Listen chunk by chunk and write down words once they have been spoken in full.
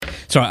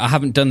Sorry, I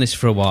haven't done this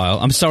for a while.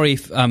 I'm sorry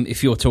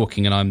if you're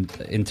talking and I'm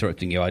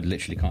interrupting you. I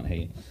literally can't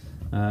hear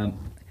you.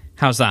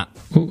 How's that?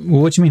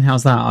 What do you mean,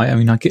 how's that?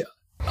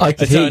 I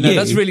could hear you.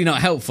 That's really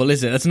not helpful,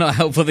 is it? That's not a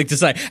helpful thing to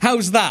say.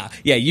 How's that?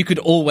 Yeah, you could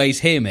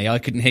always hear me. I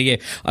couldn't hear you.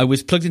 I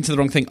was plugged into the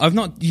wrong thing. I've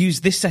not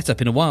used this setup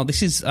in a while.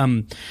 This is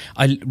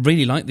I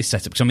really like this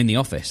setup because I'm in the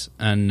office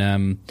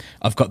and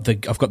I've got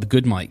the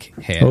good mic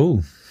here.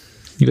 Oh,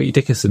 you got your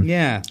Dickerson.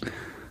 Yeah.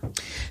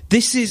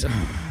 This is.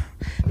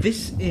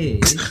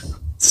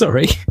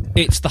 Sorry.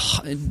 It's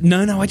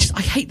no. I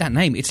hate that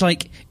name. It's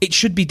like it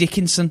should be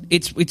Dickinson.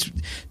 It's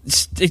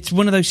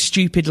one of those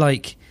stupid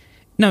like.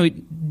 No,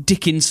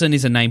 Dickinson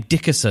is a name.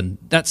 Dickerson.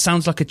 That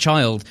sounds like a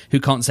child who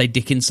can't say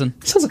Dickinson.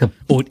 Sounds like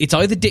or it's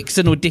either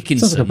Dixon or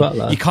Dickinson. Sounds like a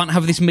butler. You can't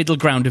have this middle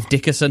ground of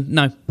Dickerson.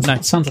 No.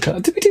 Sounds like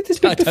a. Did we do this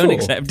bit before? I don't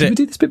accept it. Did we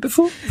do this bit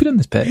before? Have we done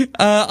this bit?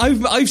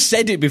 I've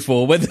said it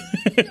before. Whether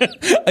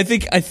I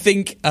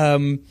think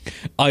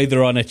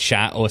either on a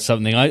chat or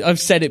something. I've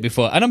said it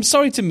before, and I'm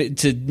sorry to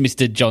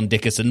Mr. John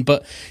Dickerson,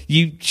 but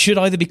you should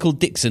either be called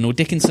Dixon or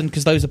Dickinson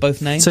because those are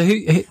both names. So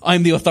who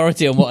I'm the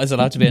authority on what is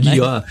allowed to be a name.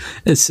 You are.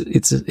 It's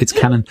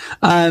canon.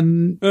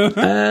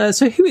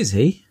 So who is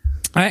he?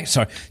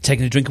 Sorry,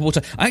 taking a drink of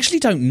water. I actually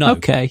don't know.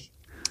 Okay.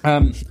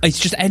 It's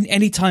just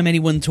any time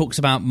anyone talks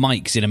about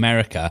mics in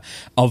America,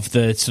 of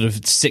the sort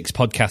of 6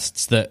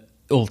 podcasts that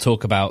all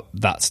talk about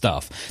that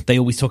stuff, they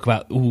always talk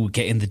about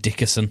getting the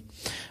Dickerson,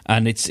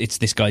 and it's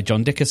this guy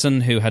John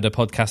Dickerson who had a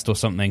podcast or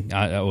something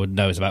or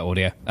knows about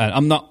audio.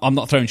 I'm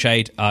not throwing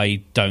shade.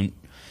 I'm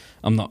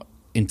not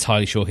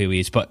entirely sure who he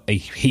is, but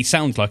he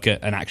sounds like an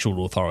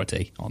actual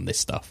authority on this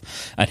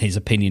stuff, and his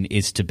opinion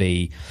is to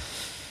be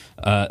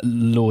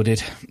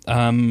lauded.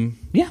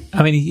 Yeah,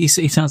 I mean, he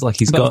sounds like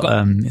he's got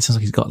it sounds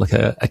like he's got like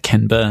a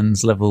Ken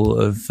Burns level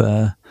of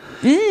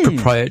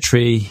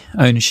proprietary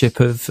ownership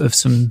of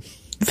some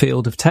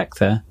field of tech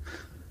there.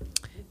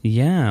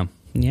 Yeah.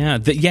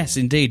 Yes,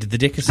 indeed, the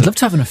Dickerson. I'd love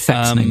to have an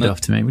effect named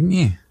after me, wouldn't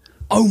you?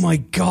 Oh my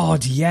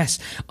God, yes.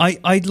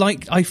 I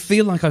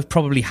feel like I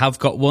probably have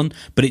got one,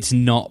 but it's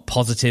not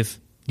positive.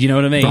 You know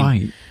what I mean?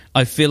 Right.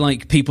 I feel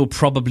like people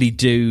probably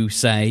do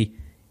say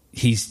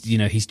he's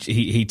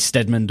completely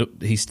Stedmaned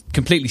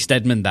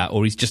that,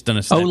 or he's just done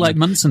a Stedman. Oh, like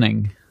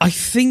Munsoning. I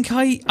think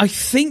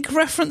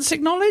reference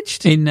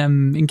acknowledged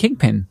in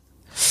Kingpin.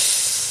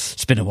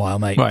 It's been a while,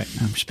 mate. Right.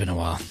 It's been a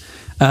while.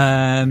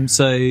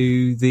 So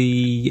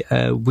the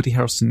Woody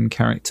Harrelson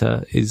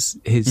character his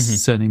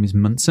surname is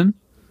Munson.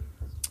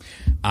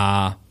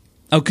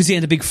 Because he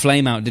had a big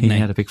flame out, didn't he?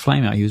 He had a big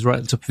flame out. He was right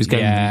at the top of his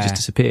game and he just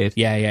disappeared.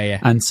 Yeah.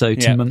 And so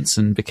Tim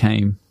Munson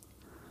became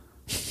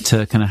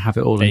to kind of have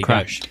it all and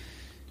crash.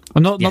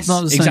 I'm not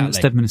saying that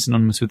Stedman is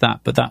synonymous with that,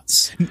 but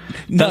that's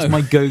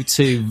my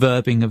go-to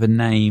verbing of a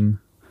name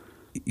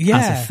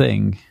as a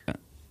thing.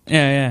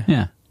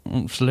 Yeah.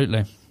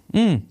 Absolutely.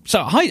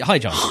 So, hi,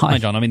 John. Hi,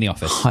 John. I'm in the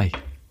office. Hi.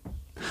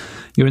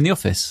 You're in the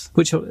office?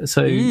 Why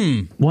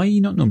are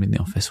you not normally in the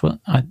office? What?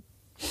 I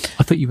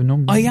thought you were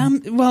normally. I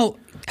am. Well,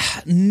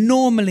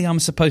 normally I'm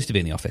supposed to be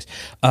in the office,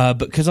 but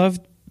because I've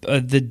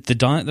the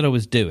diet that I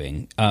was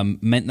doing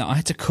meant that I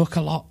had to cook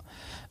a lot,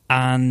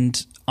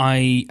 and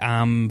I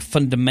am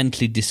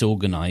fundamentally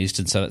disorganised,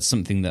 and so that's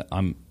something that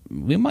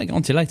we might get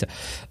onto later.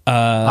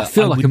 I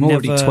feel like I'm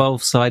already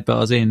 12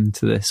 sidebars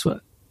into this.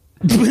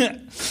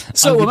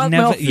 So I'm at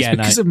my office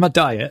because of my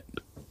diet.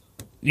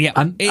 Yeah,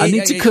 and I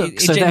need to cook,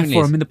 so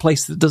therefore I'm in a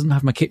place that doesn't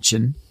have my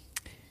kitchen.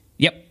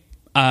 Yep,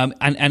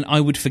 and I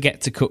would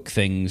forget to cook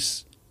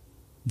things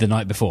the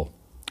night before,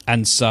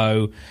 and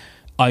so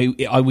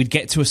I would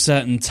get to a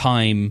certain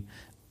time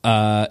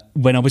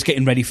when I was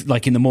getting ready,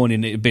 like in the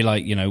morning, it'd be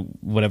like,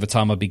 whatever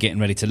time I'd be getting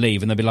ready to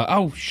leave, and they'd be like,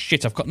 oh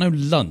shit, I've got no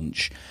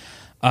lunch.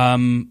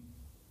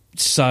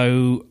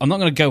 So I'm not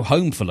going to go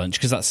home for lunch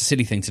because that's a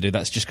silly thing to do.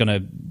 That's just going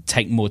to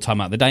take more time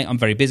out of the day. I'm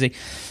very busy.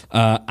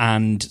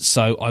 And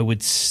so I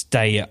would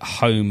stay at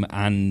home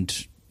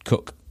and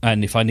cook.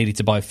 And if I needed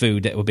to buy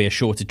food, it would be a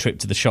shorter trip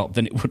to the shop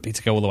than it would be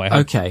to go all the way home.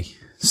 Okay.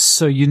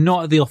 So you're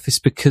not at the office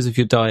because of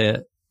your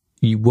diet.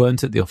 You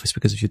weren't at the office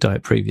because of your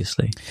diet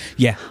previously.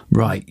 Yeah.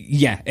 Right.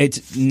 Yeah.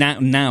 It's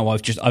now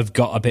I've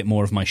got a bit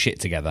more of my shit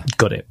together.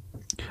 Got it.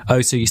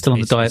 Oh, so you're still on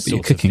the diet, but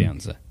you're cooking. The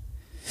answer.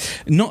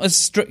 Not as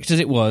strict as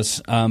it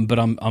was, but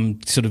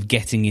I'm sort of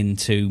getting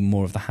into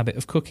more of the habit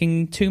of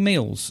cooking 2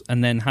 meals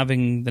and then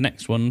having the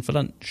next one for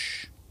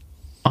lunch.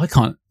 I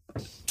can't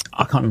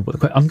remember what the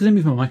question. I'm going to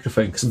move my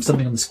microphone because I'm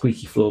standing on the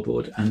squeaky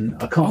floorboard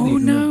and I can't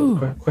even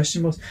remember what the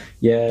question was.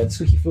 Yeah, the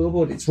squeaky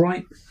floorboard. It's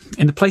right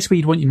in the place where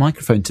you'd want your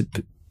microphone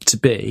to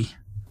be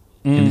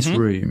in this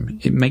room.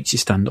 It makes you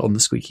stand on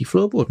the squeaky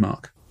floorboard,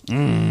 Mark.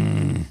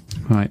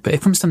 Right, but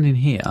if I'm standing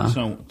here, it's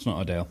not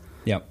ideal.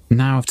 Yeah.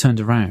 Now I've turned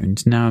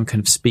around. Now I'm kind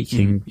of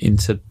speaking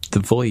into the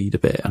void a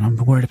bit, and I'm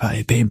worried about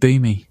it being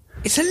boomy.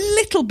 It's a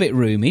little bit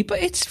roomy,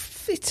 but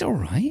it's all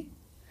right.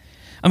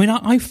 I mean,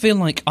 I feel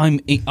like I'm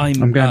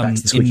going back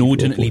to the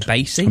inordinately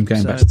bassy. I'm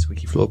going back to the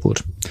squeaky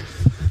floorboard.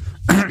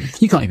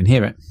 You can't even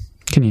hear it,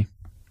 can you?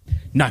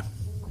 No.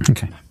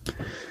 Okay.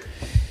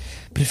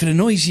 But But if it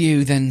annoys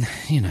you, then,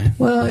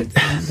 Well,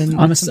 then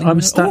I'm a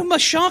oh, my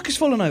shark has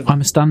fallen over.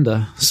 I'm a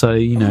stander, so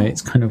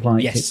it's kind of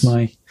like it's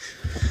my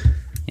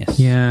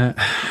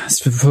it's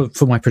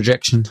for my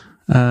projection.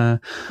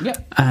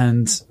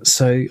 And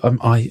so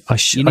I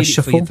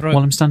shuffle while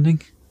I'm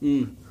standing.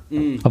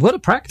 I've got to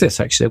practice.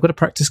 Actually, I've got to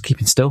practice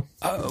keeping still.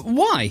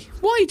 Why?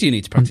 Why do you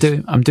need to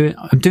practice? I'm doing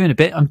a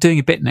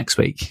bit next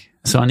week,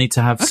 so I need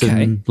to have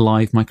some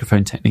live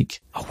microphone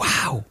technique.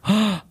 Oh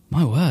wow!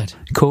 My word,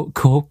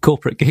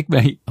 corporate gig,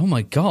 mate. Oh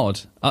my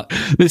god!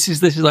 This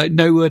is like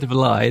no word of a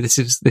lie. This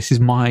is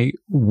my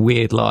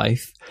weird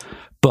life,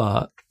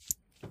 but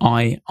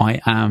I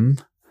am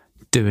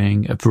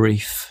doing a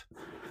brief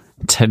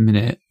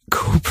 10-minute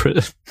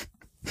corporate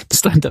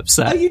stand-up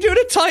set. Are you doing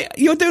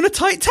You're doing a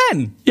tight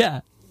 10?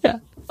 Yeah.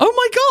 Oh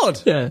my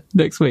god! Yeah,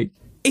 next week.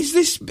 Is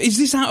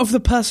this out of the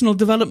personal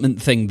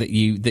development thing that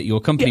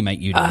your company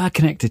make you do?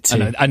 Connected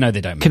to. I know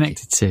they don't.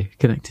 Connected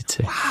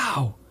to.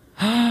 Wow.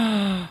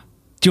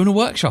 Do you want to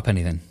workshop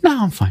anything?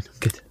 No, I'm fine.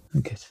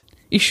 I'm good.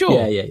 You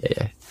sure?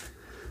 Yeah.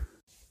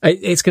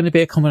 It's going to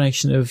be a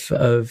combination of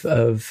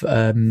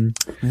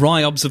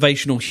wry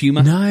observational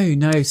humour.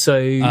 No.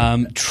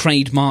 So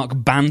trademark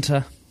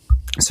banter.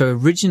 So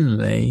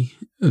originally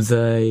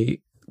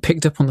they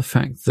picked up on the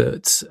fact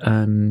that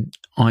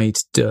I'd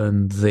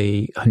done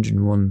the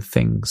 101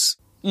 Things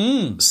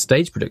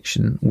stage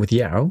production with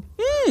Yao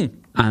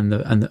and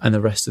the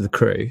rest of the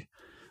crew,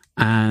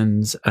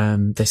 and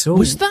they said,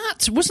 "Was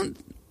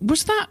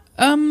that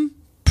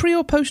pre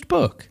or post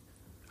book?"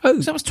 Oh,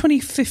 that was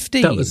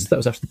 2015. That was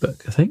after the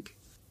book, I think.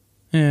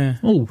 Yeah.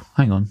 Oh,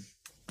 hang on.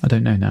 I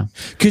don't know now.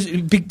 Because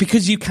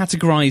you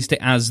categorised it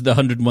as the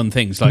 101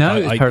 Things. Like no,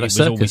 it was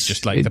Circus. Always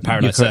just like the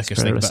Paradise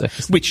Circus thing,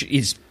 which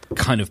is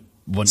kind of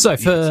one. So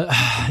for the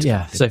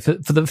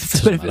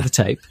benefit of the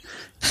tape,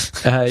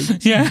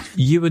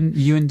 you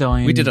and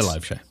Diane, we did a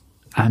live show,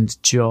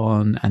 and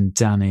John and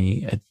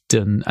Danny had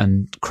done,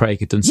 and Craig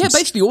had done.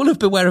 Basically all of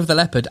Beware of the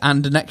Leopard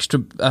and an extra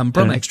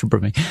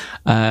Brummie.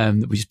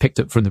 That we just picked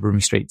up from the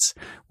Brummie Streets.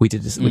 We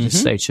did a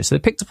stage show, so they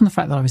picked up on the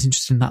fact that I was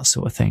interested in that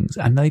sort of things,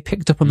 and they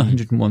picked up on the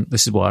 101.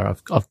 This is why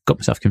I've got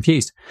myself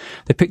confused.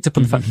 They picked up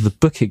on the fact that the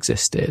book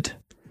existed,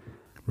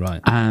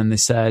 right? And they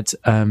said,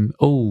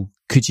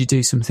 could you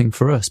do something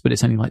for us? But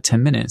it's only like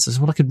 10 minutes. I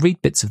said, well, I could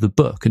read bits of the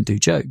book and do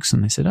jokes.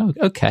 And they said, oh,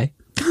 okay.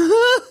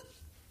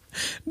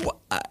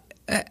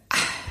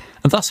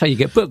 And that's how you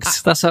get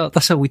booked. That's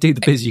how we do the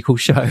Biz You Call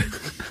show.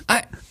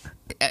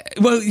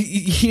 Well,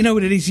 you know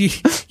what it is.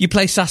 You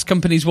play SaaS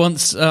companies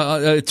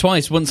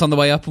twice, once on the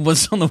way up and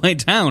once on the way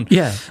down.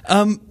 Yeah.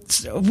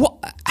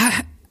 What?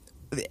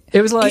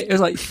 It was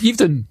like you've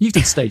done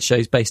stage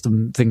shows based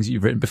on things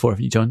you've written before,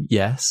 haven't you, John?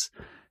 Yes.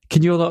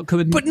 Can you lot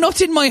come in? But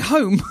not in my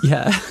home.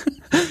 Yeah.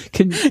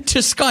 To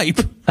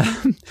Skype.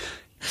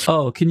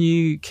 Can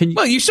you?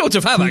 Well, you sort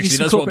of have actually.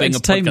 That's what being a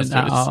podcaster is.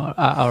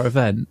 At our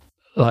event.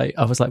 Like,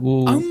 I was like,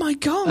 well... Oh my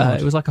God.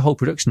 It was like a whole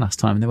production last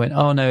time. And they went,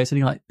 oh no, it's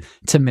only like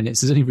 10 minutes.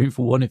 There's only room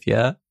for one of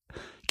you.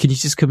 Can you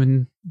just come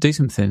and do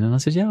something? And I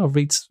said, yeah, I'll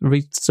read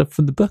stuff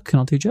from the book and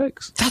I'll do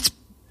jokes. That's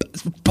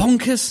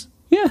bonkers.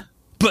 Yeah.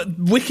 But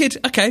wicked.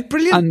 Okay,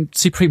 brilliant. And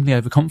supremely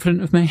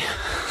overconfident of me.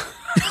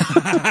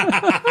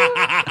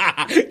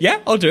 Yeah,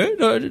 I'll do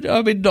it.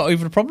 I mean, not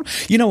even a problem.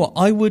 You know what?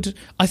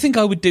 I think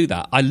I would do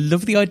that. I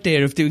love the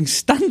idea of doing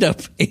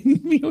stand-up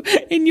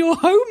in your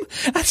home.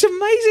 That's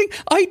amazing.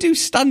 I do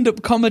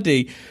stand-up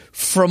comedy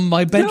from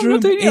my bedroom. No,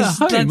 I'm doing it at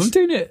home. I'm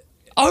doing it.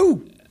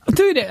 Oh, I'm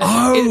doing it.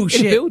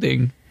 In a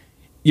building.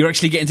 You're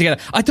actually getting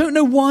together. I don't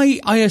know why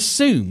I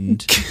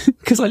assumed.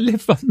 Because I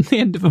live on the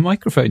end of a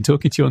microphone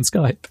talking to you on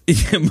Skype.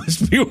 It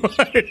must be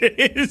what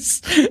it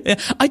is.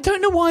 I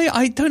don't know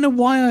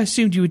why I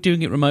assumed you were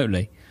doing it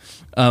remotely.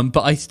 But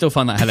I still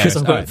find that hilarious.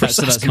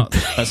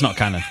 That's not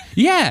canon.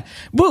 Yeah.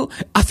 Well,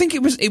 I think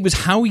it was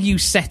how you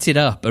set it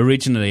up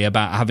originally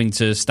about having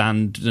to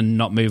stand and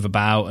not move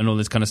about and all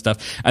this kind of stuff,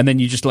 and then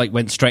you just like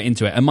went straight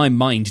into it. And my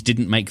mind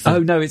didn't make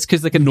the it's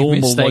because they can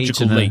normal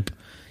logical leap.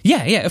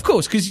 Yeah, of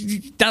course,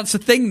 because that's a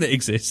thing that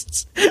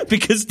exists.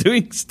 Because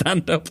doing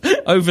stand-up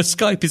over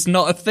Skype is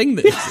not a thing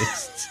that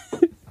exists.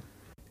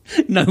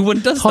 No one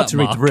does Hard that, to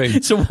read the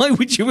room. So why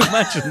would you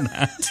imagine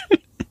that?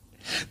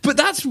 But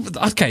that's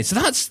okay. So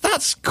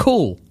that's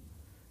cool.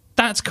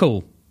 That's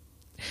cool.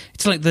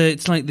 It's like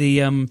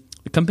the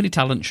company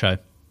talent show.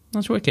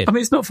 That's wicked. I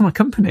mean, it's not for my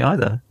company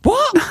either.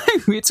 What?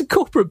 No, it's a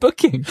corporate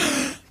booking.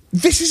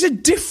 This is a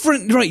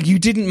different. Right, you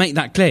didn't make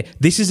that clear.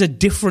 This is a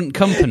different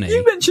company.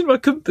 You mentioned my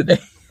company.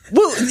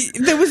 Well,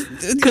 there was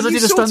because I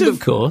did a stand-up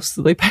course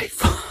that they paid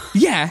for.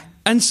 Yeah.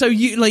 And so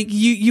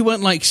you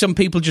weren't like some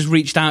people just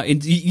reached out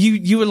and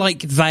you were like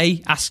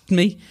they asked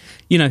me,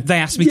 they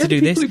asked me to do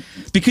this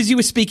because you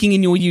were speaking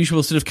in your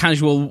usual sort of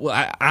casual,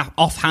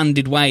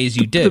 offhanded way as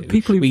you do.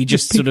 Where you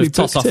just sort of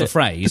toss off a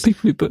phrase. The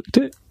people who booked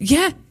it.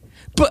 Yeah,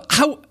 but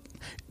how?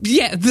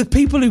 Yeah, the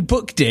people who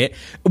booked it,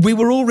 we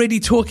were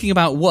already talking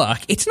about work.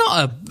 It's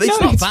not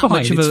that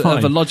much of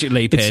a logic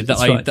leap here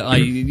that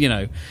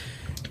I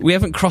we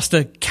haven't crossed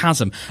a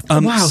chasm.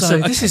 Wow, so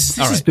this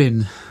has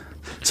been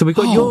So we've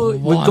got my your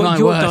word.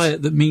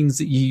 diet that means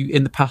that you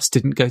in the past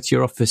didn't go to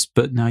your office,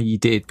 but now you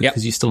did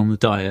because you're still on the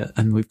diet.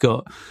 And we've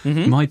got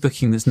my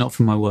booking that's not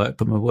from my work,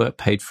 but my work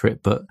paid for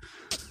it. But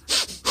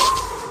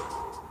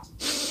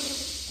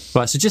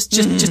right, so just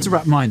to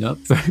wrap mine up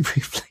very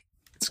briefly.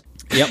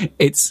 Yep.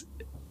 It's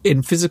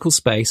in physical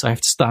space. I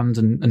have to stand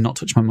and not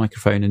touch my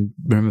microphone and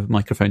remember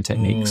microphone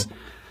techniques.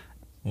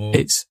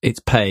 It's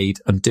paid.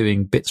 I'm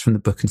doing bits from the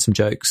book and some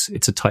jokes.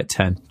 It's a tight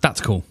 10. That's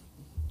cool.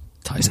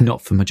 It's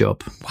not for my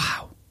job.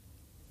 Wow.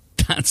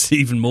 That's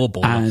even more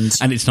boring.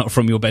 And it's not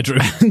from your bedroom.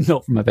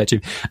 Not from my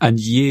bedroom. And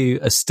you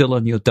are still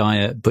on your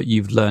diet, but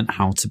you've learnt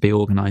how to be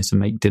organised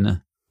and make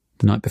dinner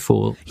the night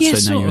before. Yeah,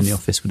 so now you're in the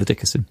office with the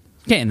Dickerson.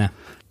 Get in there.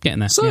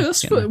 So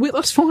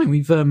that's fine.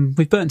 We've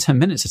burnt 10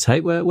 minutes to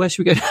tape. Where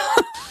should we go?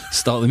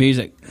 Start the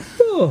music.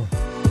 Oh.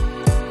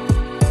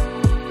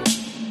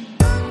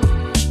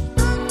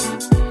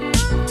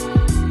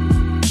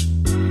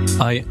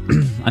 I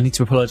need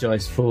to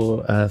apologise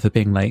for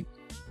being late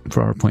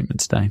for our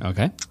appointment today.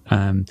 Okay.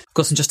 I've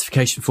got some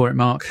justification for it,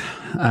 Mark.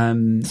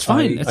 It's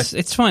fine.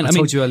 It's fine. I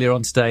told you earlier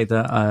on today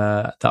that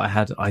I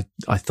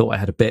thought I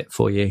had a bit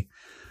for you.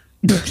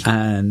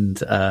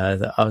 And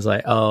I was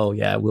like, oh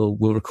yeah, we'll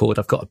record.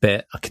 I've got a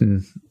bit. I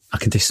can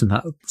do some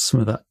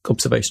of that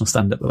observational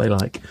stand up that they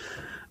like.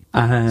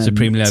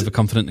 Supremely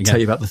overconfident again. Tell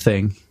you about the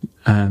thing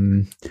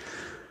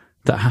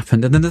that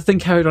happened, and then the thing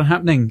carried on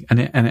happening, and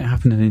it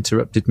happened and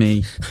interrupted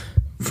me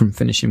from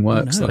finishing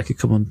work so that I could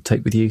come on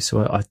tape with you.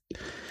 So I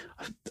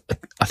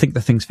think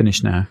the thing's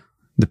finished now.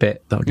 The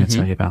bit that I'm going to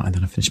tell you about, and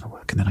then I finished my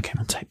work, and then I came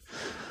on tape.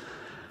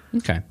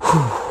 Okay.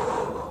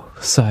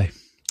 So.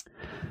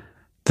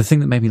 The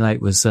thing that made me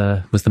late was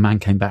the man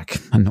came back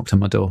and knocked on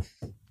my door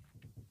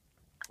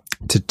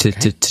to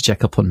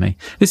check up on me.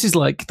 This is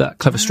like that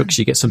clever structure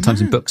you get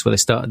sometimes in books where they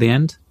start at the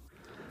end.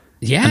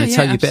 Yeah, and they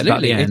tell you a bit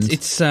about the end.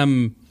 It's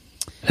and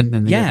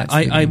then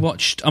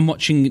I'm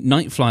watching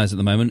Night Flyers at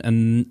the moment,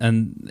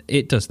 and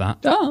it does that.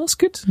 Oh, that's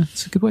good.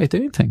 That's a good way of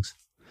doing things.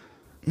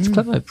 It's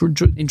clever.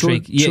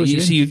 Intrigue. So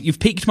you've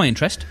piqued my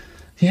interest.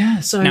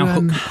 Yeah. So now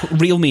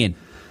reel me in.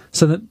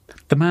 So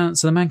the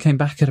man came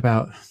back at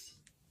about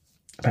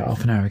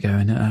half an hour ago,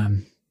 and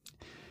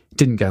it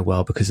didn't go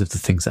well because of the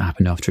things that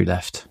happened after he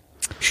left.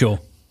 Sure.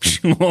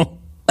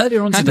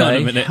 Earlier on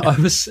today, I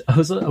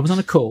was on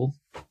a call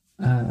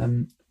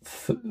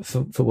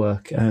for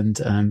work,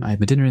 and I had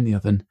my dinner in the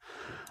oven.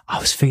 I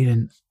was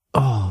feeling,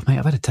 oh mate,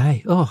 I've had a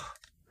day. Oh,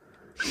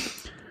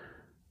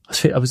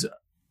 I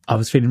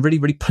was feeling really,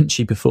 really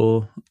punchy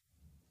before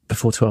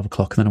 12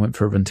 o'clock, and then I went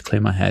for a run to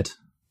clear my head.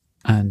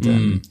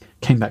 And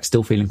came back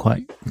still feeling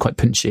quite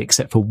punchy,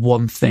 except for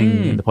one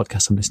thing in the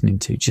podcast I'm listening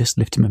to, just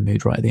lifted my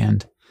mood right at the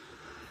end.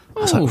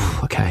 I was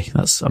like, okay,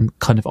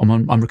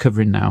 I'm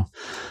recovering now.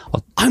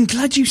 I'm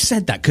glad you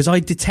said that, because I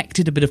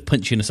detected a bit of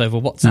punchiness over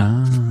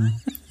WhatsApp.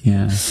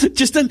 Yeah,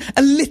 just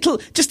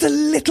a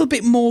little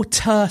bit more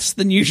terse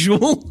than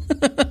usual.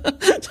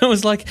 So I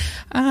was like,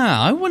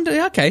 I wonder.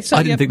 Okay, so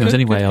I didn't think there was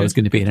any way I was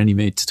going to be in any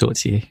mood to talk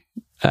to you.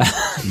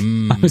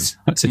 I was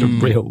in a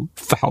real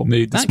foul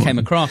mood this morning. That came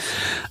across.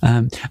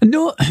 And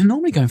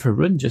normally going for a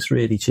run just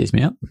really cheers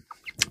me up.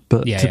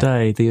 But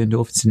today the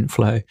endorphins didn't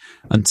flow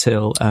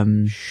until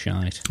I'm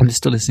just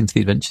still listening to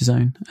The Adventure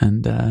Zone,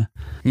 and I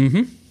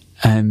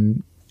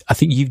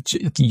think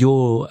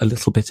you're a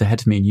little bit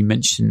ahead of me, and you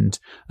mentioned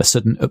a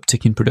sudden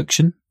uptick in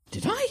production.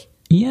 Did I?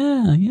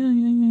 Yeah.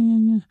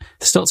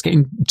 It starts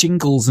getting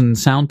jingles and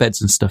sound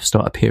beds and stuff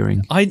start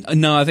appearing. I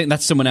think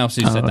that's someone else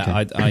who said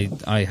that.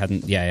 I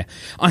hadn't. Yeah.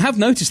 I have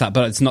noticed that,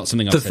 but it's not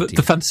something I've said to you.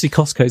 The Fantasy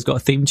Costco's got a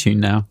theme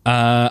tune now.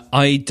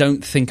 I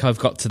don't think I've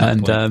got to that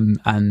point.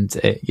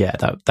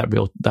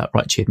 That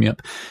right cheered me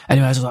up.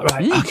 Anyway, I was like,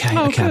 right, okay,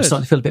 I'm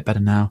starting to feel a bit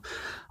better now.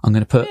 I'm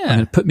going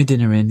to put my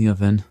dinner in the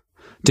oven,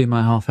 do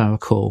my half-hour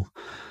call.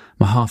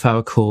 My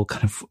half-hour call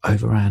kind of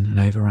overran.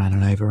 I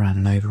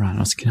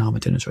was thinking, my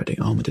dinner's ready.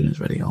 Oh, my dinner's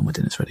ready.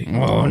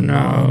 Oh,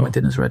 no. My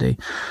dinner's ready.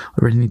 I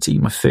really need to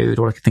eat my food.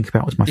 All I can think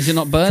about was my food. Is it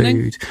not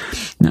burning?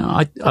 No,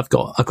 I've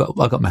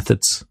got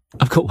methods.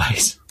 I've got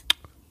ways.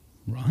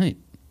 Right.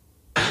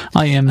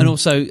 I am. And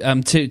also,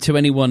 to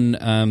anyone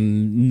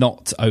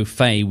not au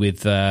fait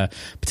with a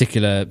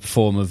particular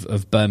form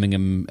of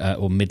Birmingham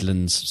or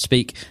Midlands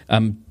speak,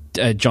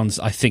 John's,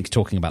 I think,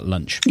 talking about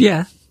lunch.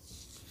 Yeah.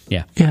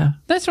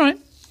 That's right.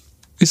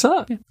 Is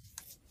that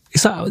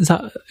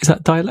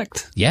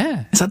dialect?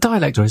 Yeah. Is that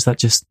dialect, or is that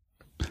just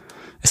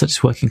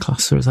working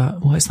class, or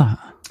what is that?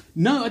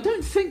 No, I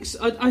don't think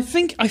so. I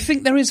think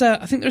there is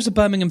a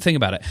Birmingham thing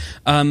about it.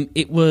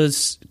 It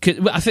was,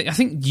 I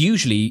think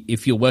usually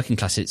if you're working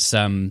class, it's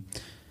I don't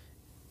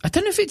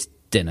know if it's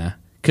dinner,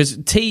 because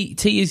tea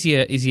is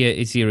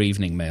your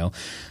evening meal,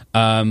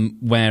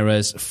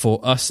 whereas for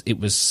us it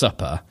was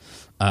supper.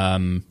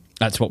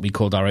 That's what we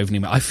called our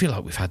evening meal. I feel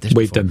like we've had this.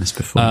 We've done this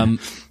before.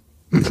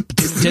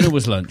 Dinner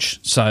was lunch,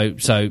 so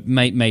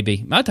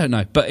maybe I don't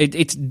know, but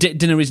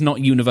dinner is not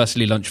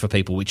universally lunch for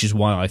people, which is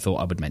why I thought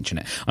I would mention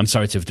it. I'm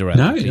sorry to have derailed.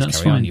 No, Please that's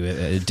carry fine. on.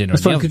 You dinner.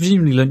 That's fine, because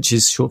presumably lunch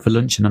is short for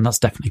luncheon, and that's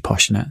definitely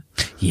posh, isn't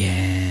it?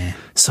 Yeah.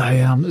 So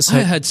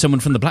I heard someone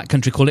from the Black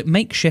Country call it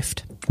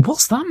makeshift.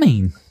 What's that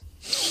mean?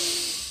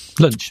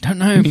 Lunch? Don't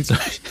know.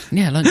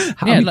 Yeah, lunch.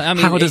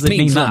 How does it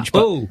mean lunch, that?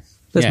 Oh,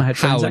 there's my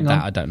headphones. How Hang that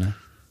on. I don't know.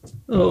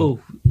 Oh,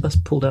 that's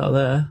pulled out of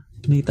there.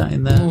 Need that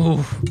in there.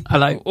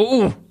 Hello.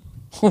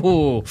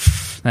 Oh,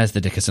 there's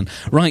the Dickerson.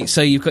 Right,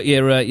 so you've got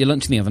your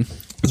lunch in the oven.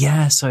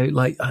 Yeah, so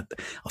like I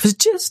was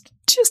just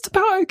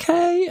about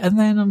okay, and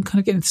then I'm kind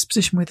of getting into this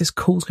position where this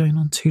call's going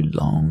on too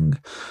long,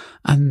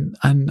 and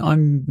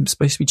I'm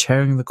supposed to be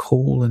chairing the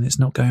call, and it's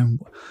not going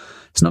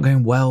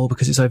well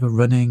because it's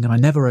overrunning, and I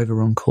never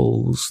overrun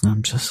calls, and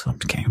I'm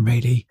getting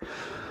really.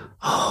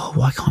 Oh,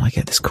 why can't I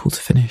get this call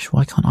to finish?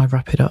 Why can't I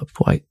wrap it up?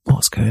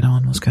 What's going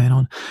on?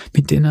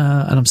 Been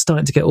dinner, and I'm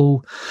starting to get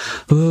all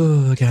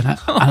again. And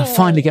I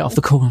finally get off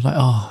the call, and I'm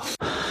like,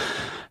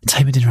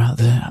 take my dinner out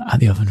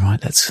the oven,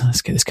 right? Let's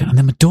get this going. And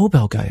then my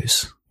doorbell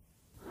goes.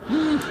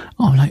 I'm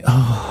like,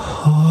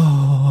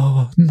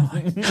 no,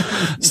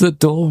 it's the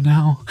door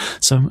now.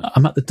 So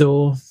I'm at the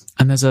door,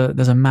 and there's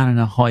a man in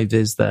a high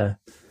vis there.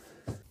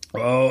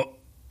 Oh,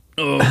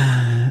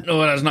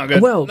 that's not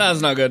good. Well, that's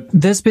not good.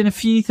 There's been a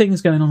few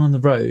things going on the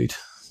road,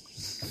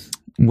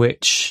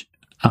 which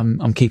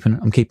I'm keeping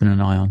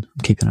an eye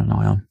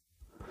on.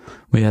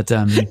 We had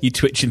you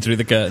twitching through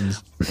the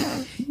curtains.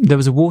 There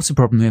was a water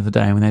problem the other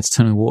day when they had to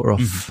turn the water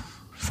off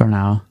for an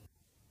hour.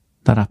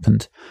 That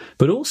happened,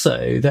 but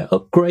also they're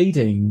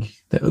upgrading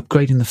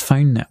the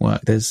phone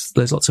network. There's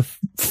lots of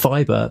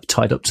fibre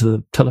tied up to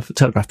the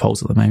telegraph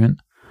poles at the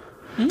moment,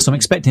 so I'm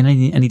expecting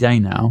any day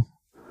now.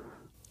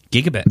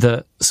 Gigabit.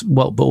 But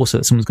also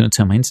that someone's going to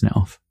turn my internet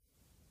off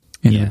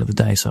in the middle of the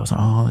day. So I was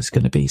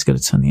like, he's going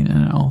to turn the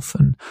internet off.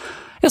 And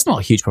it's not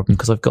a huge problem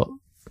because I've got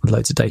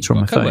loads of data on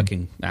my phone.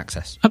 Co-working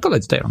access. I've got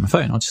loads of data on my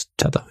phone. I'll just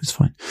tether. It's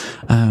fine.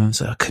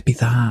 So it could be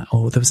that.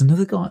 Or there was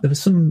another guy. There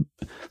was someone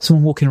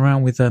walking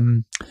around with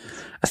a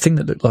thing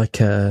that looked like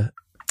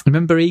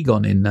remember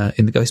Egon in the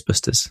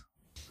Ghostbusters?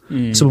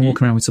 Mm-hmm. Someone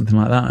walking around with something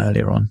like that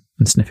earlier on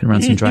and sniffing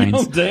around some drains.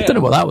 Oh, dear. Don't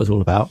know what that was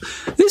all about.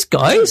 This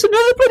guy is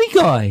another bloody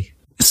guy.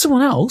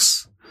 Someone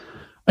else,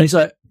 and he's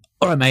like,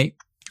 all right, mate,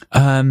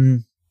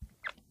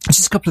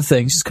 just a couple of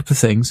things.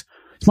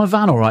 Is my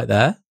van all right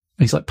there? And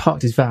he's like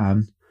parked his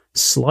van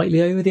slightly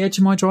over the edge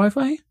of my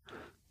driveway.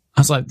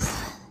 I was like,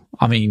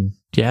 I mean,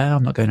 yeah,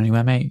 I'm not going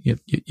anywhere, mate.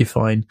 You're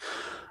fine.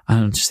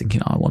 And I'm just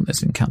thinking, I want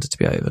this encounter to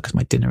be over because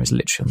my dinner is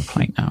literally on the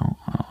plate now.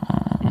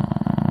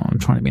 I'm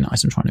trying to be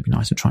nice.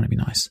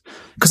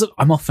 Because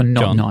I'm often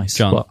not nice.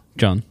 John.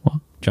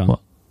 What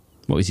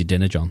was your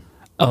dinner, John?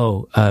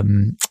 Oh,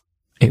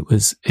 It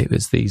was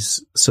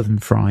these southern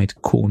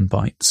fried corn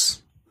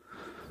bites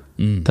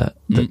that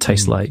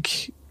taste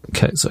like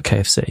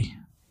KFC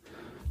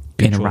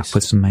in a wrap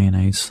with some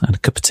mayonnaise and a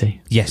cup of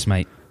tea. Yes,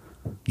 mate.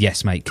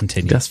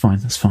 Continue. That's fine.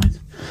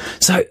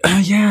 So I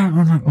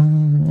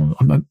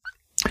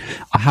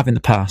have in the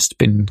past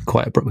been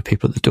quite abrupt with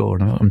people at the door,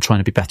 and I'm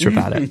trying to be better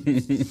about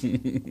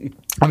it.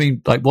 I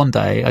mean, like one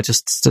day I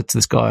just said to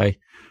this guy,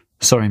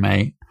 "Sorry,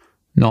 mate,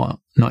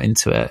 not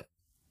into it."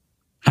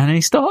 And then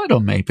he started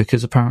on me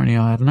because apparently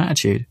I had an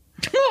attitude,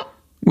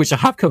 which I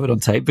have covered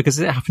on tape because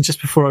it happened just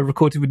before I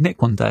recorded with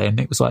Nick one day. And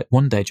Nick was like,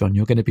 "One day, John,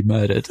 you're going to be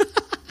murdered."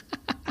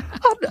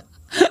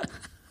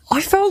 I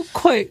felt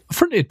quite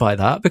affronted by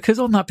that because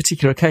on that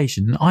particular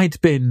occasion,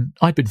 I'd been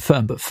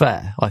firm but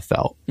fair. I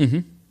felt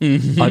I'd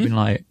been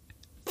like,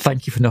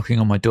 "Thank you for knocking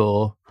on my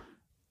door.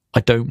 I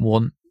don't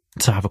want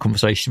to have a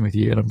conversation with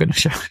you, and I'm going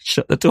to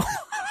shut the door."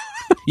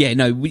 Yeah,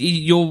 no,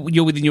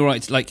 you're within your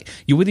rights. Like,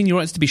 you're within your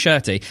rights to be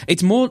shirty.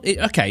 It's more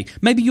okay.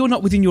 Maybe you're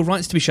not within your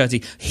rights to be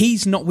shirty.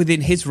 He's not within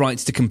his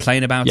rights to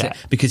complain about it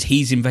because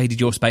he's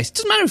invaded your space. It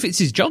doesn't matter if it's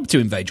his job to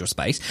invade your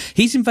space.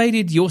 He's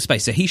invaded your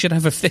space, so he should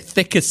have a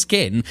thicker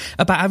skin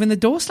about having the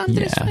door slammed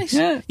in his face.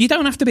 Yeah. You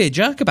don't have to be a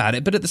jerk about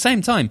it, but at the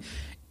same time,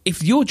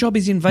 if your job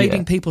is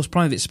invading people's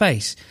private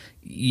space,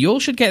 you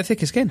should get a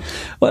thicker skin.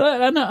 Well,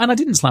 and I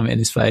didn't slam it in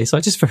his face.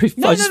 I just very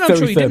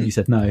firmly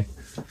said no.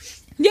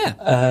 Yeah.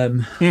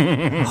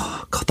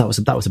 Oh God,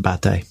 that was a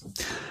bad day.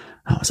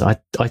 I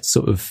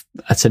sort of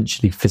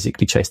essentially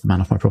physically chased the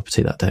man off my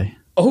property that day.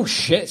 Oh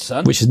shit,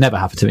 son! Which has never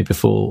happened to me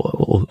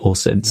before or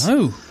since.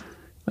 No.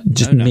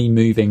 Just me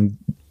moving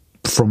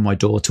from my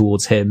door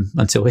towards him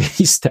until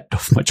he stepped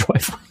off my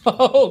driveway.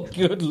 Oh,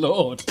 good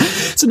Lord!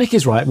 So Nick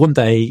is right. One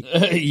day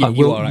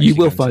you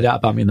will find out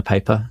about me in the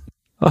paper.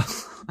 I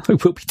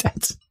will be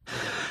dead.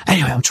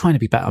 Anyway, I'm trying to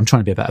be better. I'm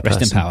trying to be a better person.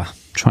 Rest in power.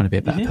 I'm trying to be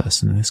a better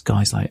person. And this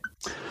guy's like,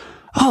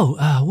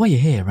 while you're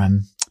here,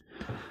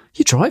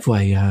 your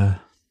driveway's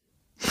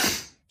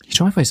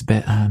a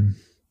bit, I'll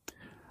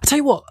tell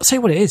you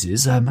what it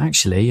is,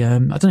 actually, I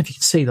don't know if you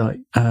can see,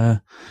 like,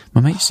 my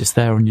mate's just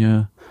there on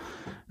your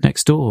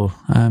next door.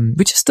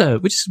 We're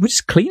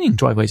just cleaning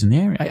driveways in the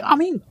area. I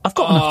mean, I've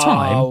got enough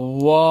time.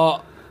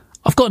 What?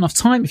 I've got enough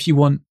time if you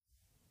want.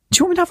 Do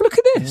you want me to have a look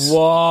at this?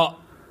 What?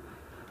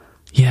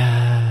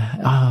 Yeah.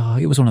 Oh,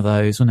 it was one of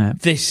those, wasn't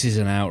it? This is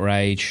an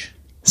outrage.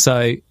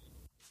 So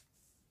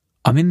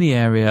I'm in the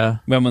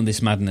area. When will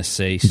this madness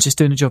cease? I'm just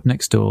doing a job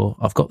next door.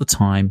 I've got the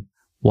time.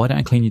 Why don't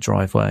I clean your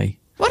driveway?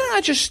 Why don't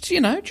I just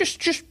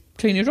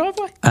clean your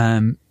driveway?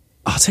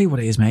 I'll tell you what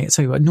it is, mate. I'll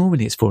tell you what.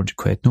 Normally it's 400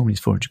 quid.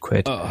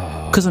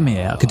 Because I'm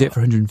here, I could do it for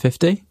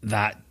 150.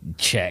 That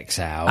checks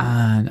out.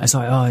 And it's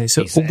like,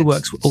 so all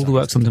the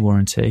work's under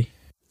warranty.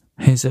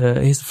 Here's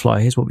the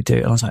flyer. Here's what we do.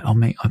 And I was like, oh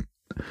mate, I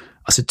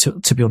said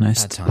to be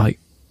honest, like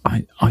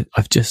I'm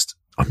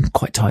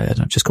quite tired.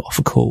 And I've just got off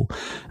a call,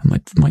 and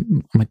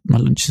my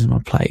lunch is on my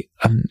plate,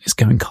 and it's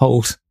going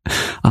cold,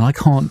 and I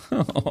can't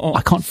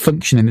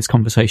function in this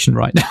conversation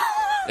right now.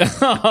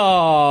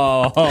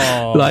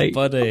 Oh, like,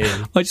 buddy,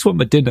 I just want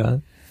my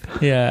dinner.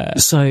 Yeah.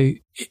 So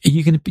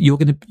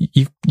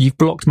you've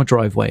blocked my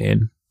driveway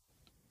in,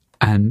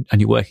 and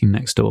you're working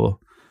next door,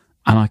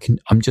 and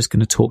I'm just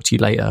going to talk to you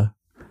later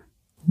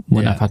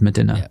when I've had my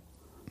dinner.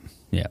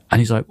 Yeah. And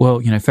he's like,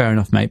 well, fair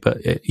enough, mate, but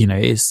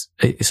it's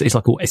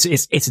like,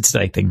 it's a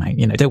today thing, mate.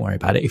 Don't worry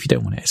about it. If you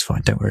don't want it, it's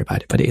fine. Don't worry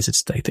about it. But it is a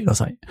today thing. I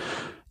was like,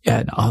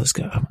 yeah, no, let's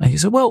go. And he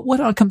said, well, why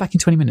don't I come back in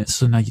 20 minutes?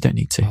 So no, you don't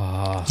need to.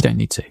 You don't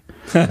need to.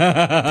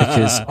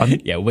 Because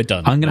we're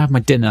done. I'm going to have my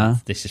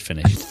dinner. This is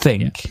finished. And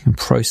think and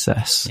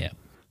process. Yeah.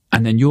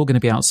 And then you're going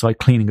to be outside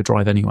cleaning a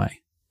drive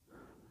anyway.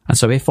 And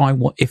so if I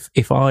want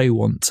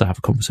to have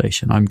a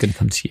conversation, I'm going to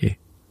come to you.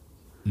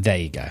 There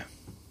you go.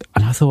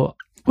 And I thought,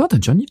 well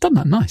done, John, you've done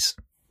that nice.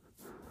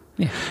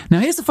 Yeah. Now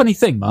here's the funny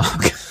thing,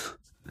 Mark.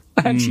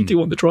 I actually do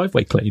want the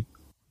driveway clean.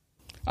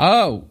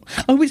 Oh,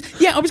 I was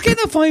getting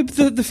that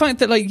vibe. The fact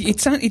that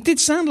it did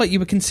sound like you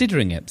were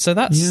considering it. So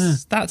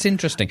that's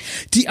interesting.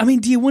 Do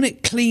you want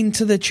it clean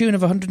to the tune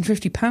of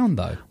 £150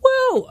 though?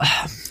 Well,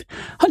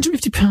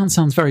 £150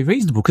 sounds very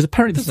reasonable because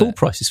apparently the full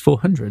price is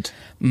 £400.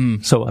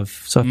 So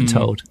I've been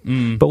told.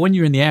 But when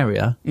you're in the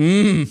area,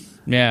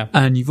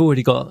 and you've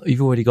already got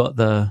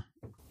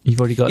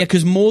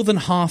because more than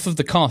half of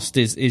the cost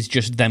is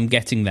just them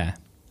getting there.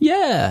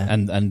 Yeah,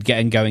 and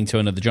going to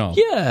another job.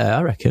 Yeah,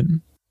 I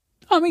reckon.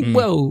 I mean,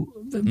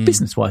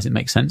 business-wise, it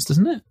makes sense,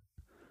 doesn't it?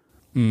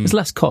 There's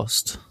less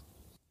cost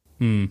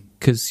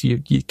because you're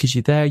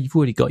there. You've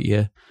already got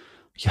your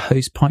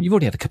hose pipe. You've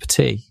already had a cup of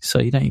tea, so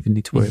you don't even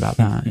need to worry about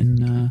that.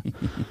 And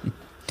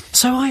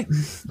so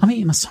I'm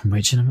eating my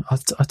sandwich, and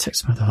I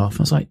text my other half.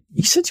 I was like,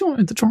 "You said you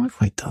wanted the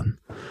driveway done.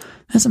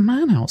 There's a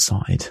man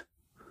outside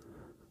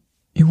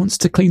who wants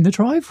to clean the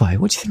driveway.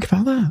 What do you think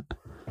about that?"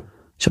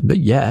 She said, "But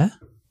yeah,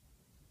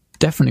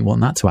 definitely want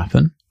that to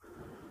happen."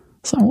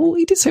 So, well,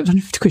 he did say it was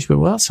 150 quid, but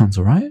well, that sounds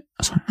all right. I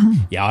was like,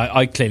 oh. Yeah,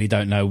 I clearly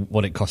don't know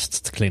what it costs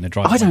to clean a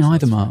driveway. I don't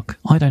either, Mark.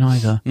 I don't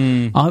either.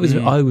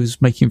 I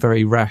was making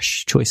very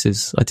rash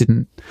choices. I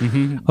didn't.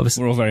 We're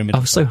all very. I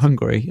was so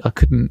hungry, I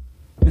couldn't.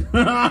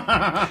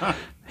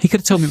 He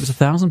could have told me it was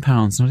 £1,000, and I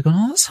would have gone,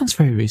 "Oh, that sounds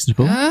very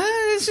reasonable."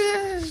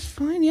 It's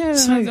fine, yeah.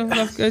 So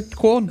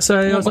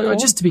I was like,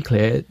 just to be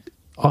clear,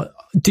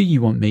 do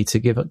you want me to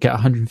get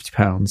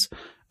 £150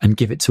 and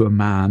give it to a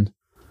man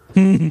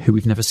who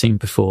we've never seen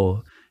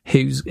before?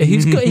 He has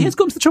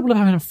gone to the trouble of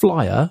having a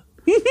flyer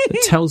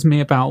that tells me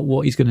about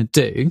what he's going to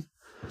do.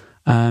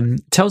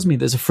 Tells me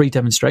there's a free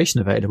demonstration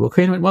available.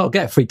 Queen went, well,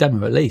 get a free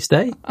demo at least,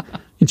 eh?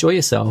 Enjoy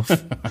yourself.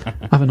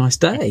 Have a nice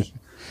day.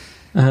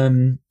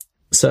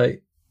 So,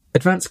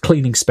 advanced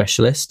cleaning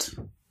specialist.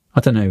 I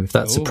don't know if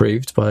that's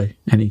approved by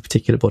any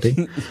particular body.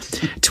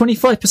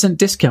 25%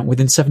 discount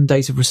within 7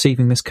 days of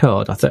receiving this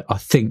card. I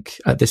think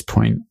at this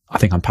point,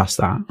 I'm past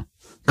that.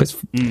 Because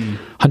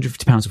 £150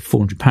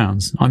 or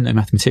 £400, I'm no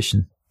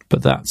mathematician,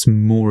 but that's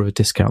more of a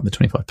discount than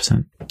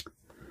 25%.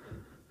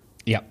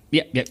 Yep.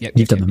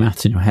 You've done the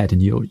maths in your head,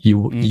 and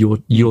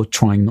you're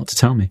trying not to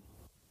tell me.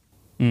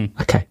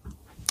 Okay.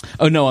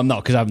 Oh no, I'm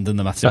not, because I haven't done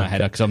the maths in my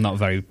head because I'm not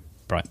very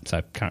bright.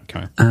 So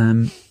carry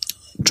on.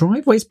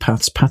 Driveways,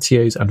 paths,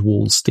 patios, and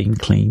walls steam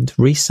cleaned,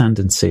 re-sand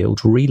and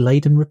sealed,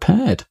 relaid and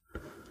repaired.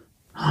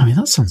 I mean,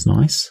 that sounds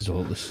nice. This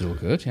is all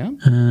good. Yeah.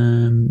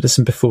 There's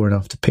some before and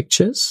after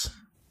pictures.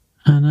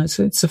 And there's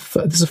a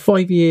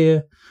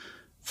 5-year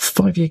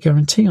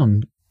guarantee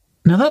on.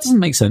 Now that doesn't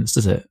make sense,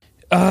 does it?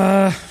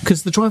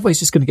 Because the driveway's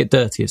just going to get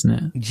dirty, isn't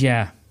it?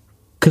 Yeah.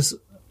 Because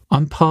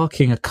I'm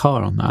parking a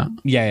car on that.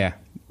 Yeah.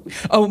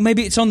 Oh,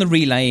 maybe it's on the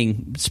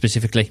relaying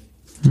specifically.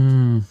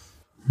 Because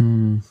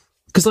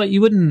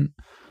you wouldn't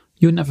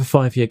have a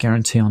 5-year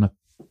guarantee on a.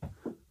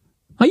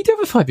 Oh, you do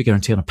have a 5-year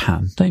guarantee on a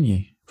pan, don't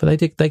you? But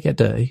they get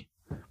dirty.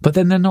 But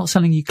then they're not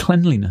selling you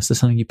cleanliness; they're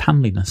selling you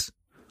panliness.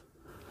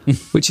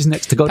 Which is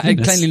next to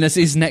godliness. Cleanliness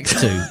is next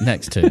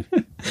to.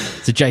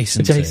 It's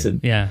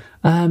adjacent. Yeah.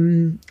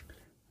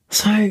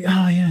 So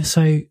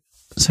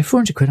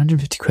 400 quid,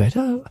 150 quid.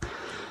 And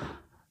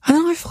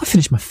then I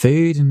finished my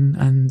food,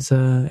 and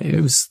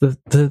it was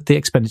the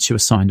expenditure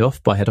was signed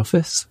off by head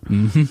office.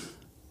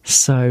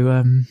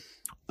 So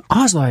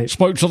I was like,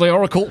 spoke to the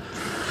Oracle.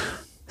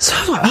 So I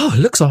was like, oh, it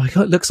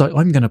looks like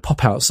I'm going to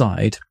pop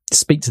outside,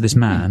 speak to this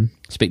man,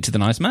 speak to the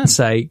nice man,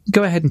 say,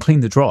 go ahead and clean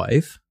the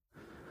drive.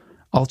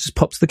 I'll just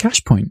pop to the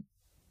cash point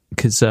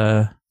because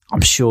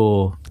I'm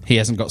sure he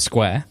hasn't got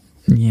Square.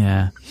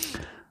 Yeah.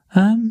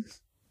 I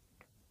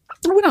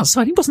went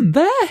outside. He wasn't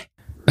there.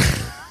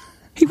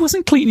 He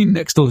wasn't cleaning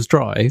next door's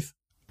drive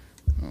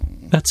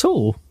at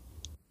all.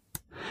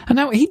 And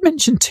now he'd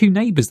mentioned 2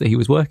 neighbours that he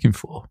was working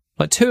for,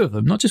 like 2 of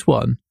them, not just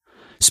one.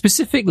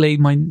 Specifically,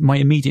 my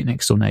immediate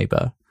next door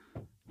neighbour,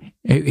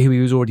 who he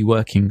was already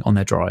working on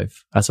their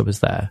drive as I was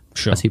there,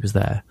 as he was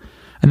there.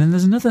 And then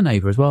there's another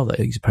neighbour as well that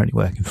he's apparently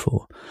working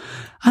for.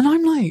 And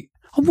I'm like,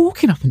 I'm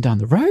walking up and down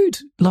the road,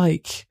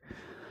 like,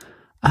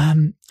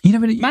 you know,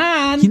 when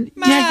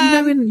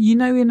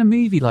in a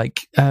movie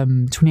like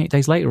 28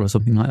 Days Later or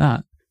something like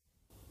that,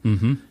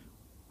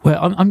 where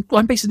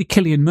I'm basically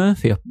Cillian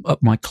Murphy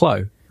up my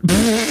clo,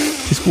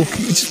 just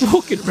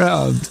walking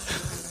around,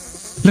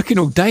 looking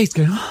all dazed,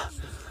 going, oh,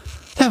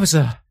 there was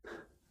a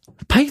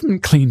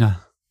pavement cleaner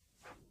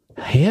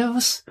here.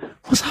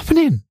 What's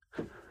happening?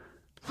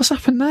 What's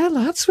happened there,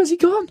 lads? Where's he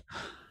gone?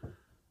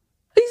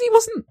 He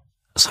wasn't.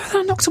 So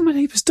then I knocked on my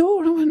neighbour's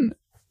door and I went,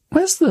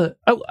 where's the...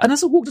 Oh, and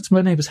as I walked up to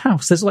my neighbour's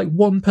house, there's like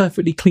one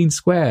perfectly clean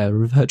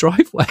square of her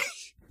driveway.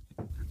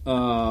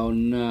 Oh,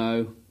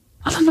 no.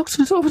 And I knocked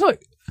on the door. I was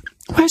like,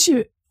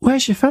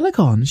 where's your fella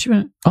gone? And she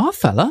went, our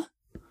fella?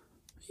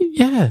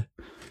 Yeah.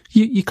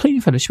 You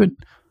cleaning fella? She went,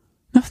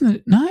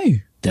 nothing. No.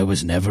 There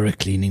was never a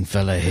cleaning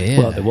fella here.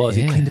 Well, there was.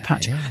 He cleaned the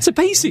patch. Yeah. So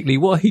basically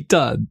what he'd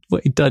done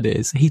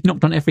is he'd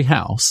knocked on every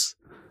house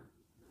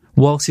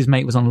whilst his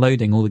mate was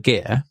unloading all the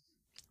gear,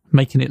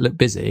 making it look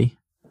busy,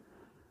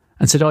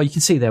 and said, oh, you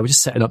can see there, we're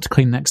just setting up to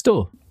clean next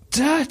door.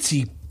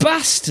 Dirty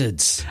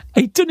bastards.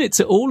 He'd done it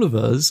to all of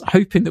us,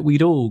 hoping that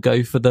we'd all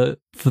go for the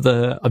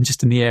I'm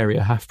just in the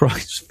area half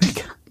price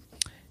figure.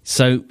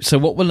 So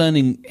what we're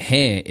learning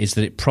here is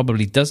that it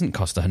probably doesn't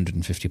cost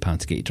 £150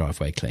 to get your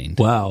driveway cleaned.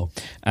 Wow.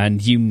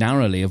 And you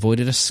narrowly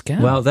avoided a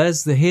scam. Well,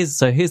 here's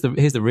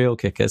the real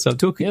kicker. So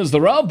here's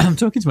the rub. I'm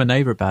talking to my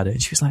neighbour about it,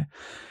 and she was like,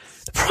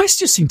 the price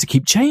just seemed to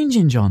keep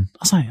changing, John. I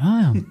was like,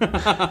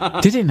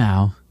 oh, did it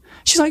now?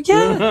 She's like,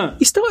 yeah.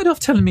 He started off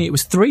telling me it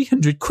was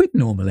 300 quid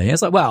normally. I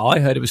was like, well, I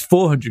heard it was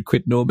 400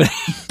 quid normally.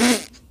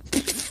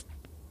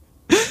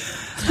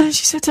 And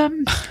she said,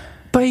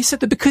 but he said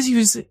that because he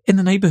was in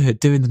the neighbourhood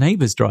doing the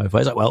neighbour's driveway.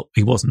 I was like, well,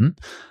 he wasn't.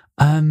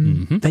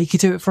 They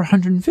could do it for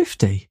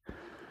 150.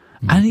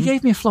 And he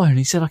gave me a flyer and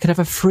he said I could have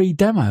a free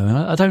demo. And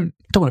I don't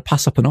want to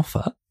pass up an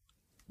offer.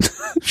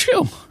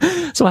 Sure.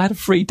 So I had a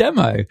free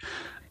demo.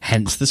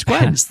 Hence the square.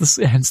 Hence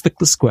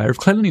the square of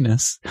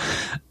cleanliness.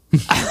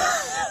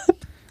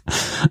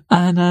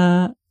 And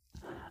I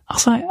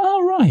was like,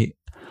 oh, right.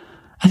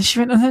 And she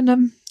went, and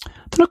then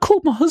I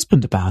called my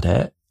husband about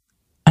it,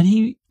 and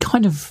he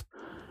got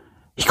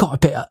a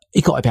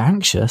bit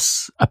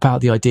anxious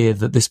about the idea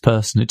that this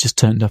person had just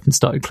turned up and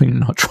started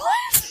cleaning our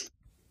drive.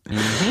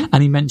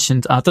 And he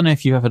mentioned, I don't know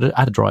if you ever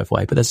had a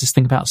driveway, but there's this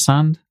thing about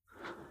sand.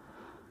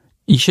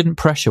 You shouldn't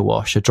pressure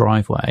wash a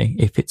driveway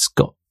if it's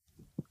got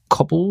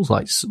cobbles,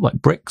 like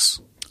bricks.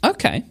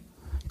 Okay.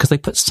 Because they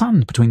put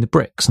sand between the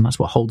bricks, and that's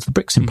what holds the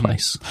bricks in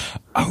place.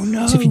 Oh,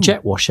 no. So if you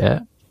jet wash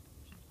it...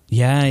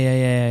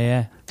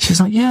 Yeah.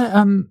 She's like,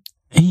 yeah,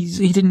 he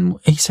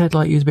said,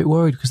 like, he was a bit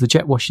worried because the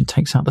jet washing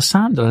takes out the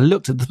sand. And I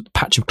looked at the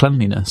patch of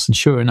cleanliness, and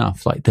sure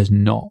enough, like, there's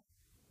not.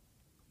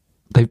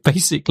 They've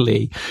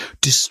basically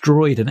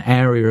destroyed an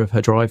area of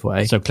her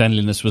driveway. So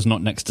cleanliness was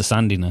not next to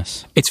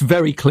sandiness. It's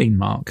very clean,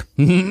 Mark.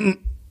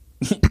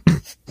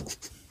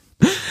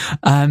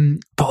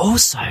 But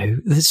also,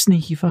 the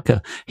sneaky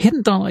fucker, he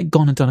hadn't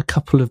gone and done a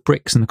couple of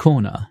bricks in the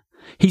corner.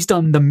 He's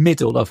done the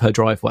middle of her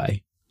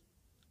driveway,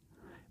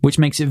 which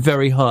makes it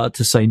very hard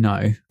to say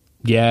no.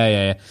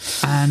 Yeah.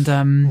 And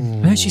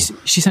no, she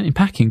sent him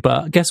packing,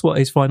 but guess what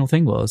his final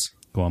thing was?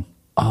 Go on.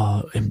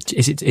 Oh,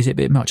 is it a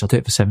bit much? I'll do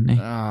it for 70.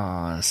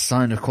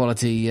 Sign of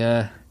quality.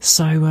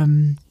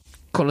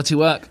 Quality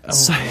work.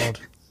 Oh, God.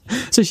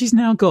 So she's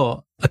now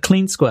got a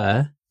clean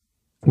square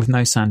with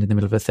no sand in the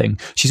middle of her thing.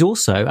 She's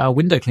also, our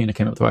window cleaner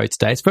came up the road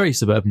today. It's very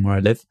suburban where I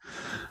live.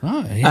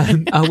 Oh, yeah.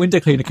 Our window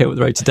cleaner came up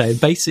the road today, and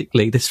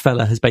basically this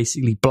fella has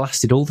basically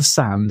blasted all the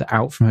sand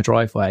out from her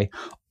driveway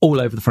all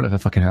over the front of her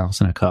fucking house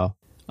and her car.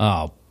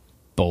 Oh,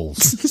 balls.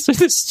 So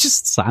there's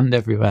just sand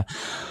everywhere.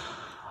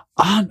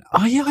 I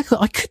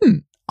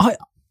couldn't. I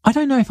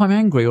don't know if I'm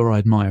angry or I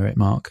admire it,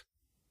 Mark.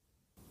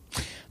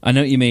 I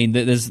know what you mean.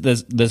 There's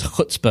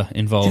chutzpah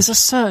involved. There's a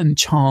certain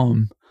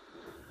charm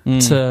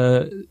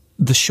to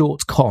the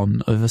short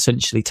con of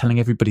essentially telling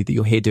everybody that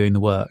you're here doing the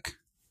work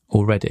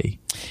already.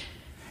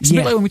 It's a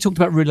bit like when we talked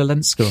about Rula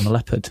Lenska on the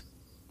leopard.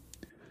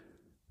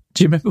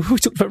 Do you remember when we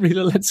talked about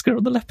Rula Lenska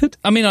on the leopard?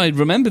 I mean, I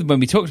remember when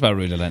we talked about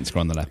Rula Lenska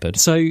on the leopard.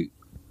 So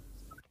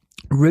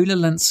Rula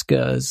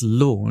Lenska's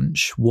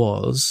launch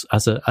was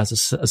as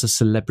a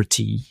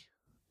celebrity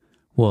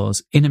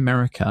was in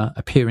America,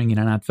 appearing in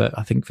an advert,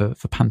 I think, for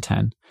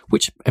Pantene,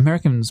 which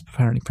Americans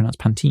apparently pronounce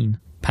Pantene.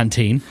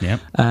 Pantene, yeah.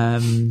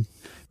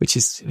 Which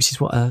is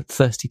what a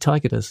thirsty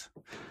tiger does.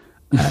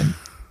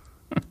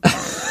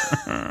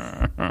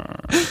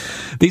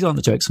 These aren't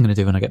the jokes I'm going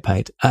to do when I get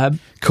paid.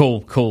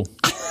 Cool.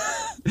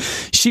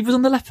 She was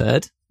on the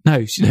leopard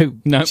No,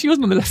 No. she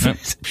wasn't on the left. No,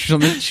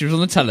 she was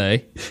on the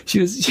telly. She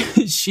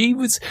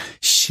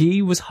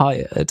was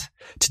hired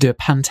to do a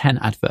Pantene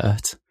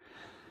advert,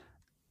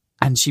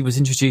 and she was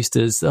introduced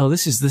as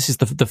this is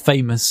the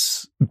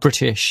famous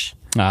British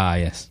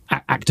Yes,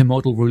 actor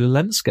model Rula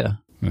Lenska.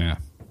 yeah.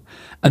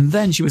 And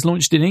then she was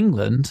launched in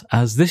England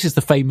as this is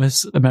the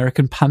famous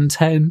American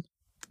Pantene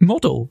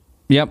model.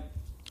 Yep.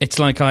 It's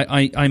like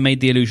I made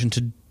the allusion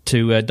to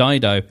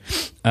Dido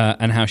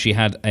and how she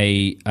had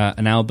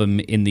an album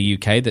in the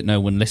UK that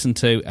no one listened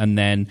to, and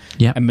then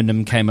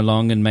Eminem came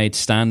along and made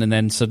Stan, and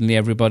then suddenly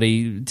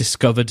everybody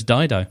discovered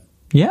Dido.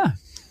 Yeah.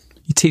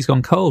 Your tea's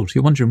gone cold.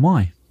 You're wondering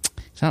why.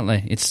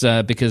 Exactly. It's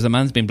because the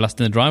man's been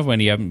blasted in the driveway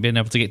and you haven't been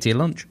able to get to your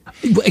lunch.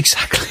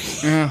 Exactly.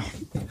 So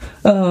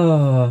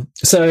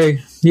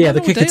yeah,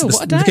 the kicker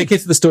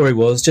to the story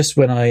was just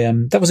when I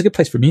that was a good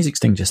place for a music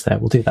sting just there.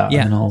 We'll do that,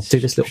 and then I'll do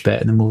this little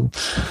bit, and then we'll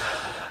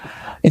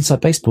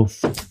inside baseball.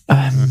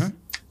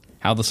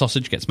 How the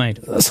sausage gets made.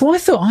 So I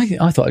thought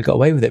I got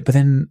away with it, but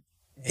then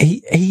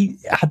he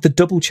had the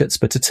double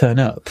chutzpah to turn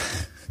up.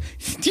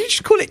 Did you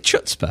just call it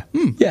chutzpah?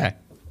 Yeah.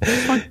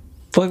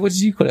 What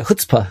did you call it?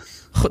 Chutzpah.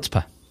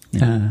 Chutzpah.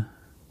 Yeah.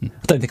 I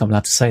don't think I'm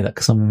allowed to say that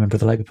because I'm a member of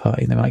the Labour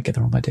Party and they might get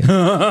the wrong idea.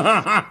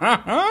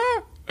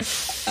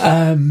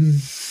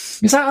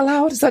 Is that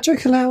allowed? Is that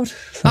joke allowed?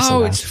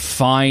 Allowed. It's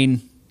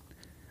fine.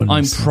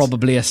 I'm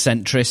probably a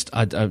centrist.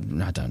 I don't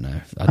know. I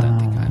don't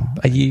think I am.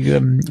 Are you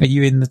are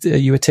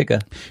you a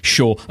Tigger?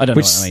 Sure. I don't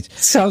know what that means.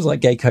 Sounds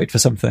like gay code for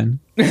something.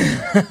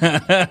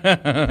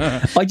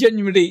 I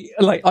genuinely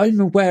I'm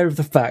aware of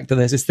the fact that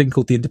there's this thing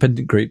called the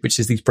Independent Group, which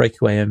is these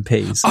breakaway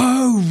MPs.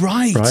 Oh,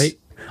 right. Right.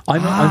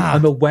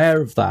 I'm aware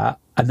of that,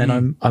 and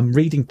then I'm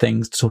reading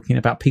things talking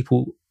about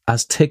people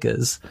as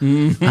Tiggers,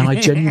 and I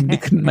genuinely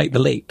couldn't make the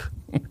leap.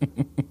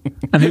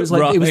 And it was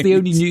like it was the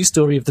only news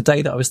story of the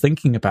day that I was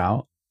thinking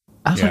about.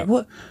 I was like,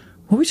 what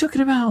are we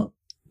talking about?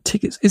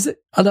 Tickets? Is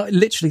it? And I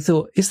literally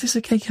thought, is this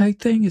a KK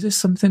thing? Is this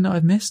something that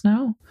I've missed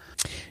now?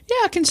 Yeah,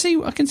 I can see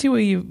where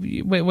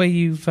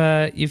you've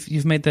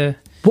made the.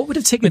 What would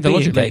a Tigger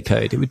be in gay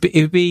code?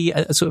 It would be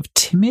a sort of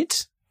timid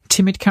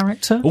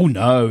character. Oh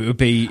no, it'd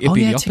be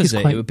the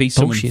opposite. It would be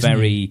someone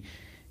very.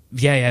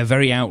 Yeah,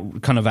 very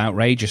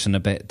outrageous and a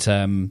bit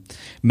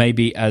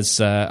maybe as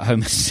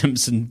Homer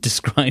Simpson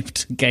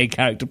described a gay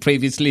character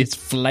previously as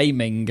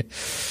flaming.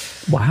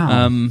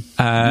 Wow.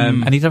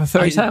 And he'd have a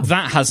furry tail.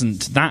 That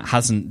hasn't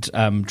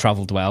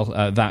travelled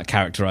well. That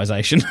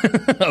characterisation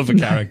of a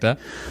character.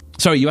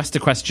 Sorry, you asked a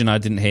question. I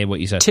didn't hear what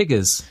you said.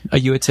 Tiggers. Are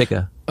you a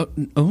Tigger?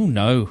 Oh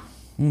no.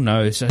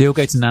 So they all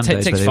go to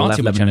Nando's, but they all have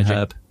lemon and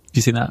herb. Have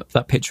you seen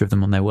that picture of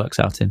them on their works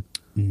outing?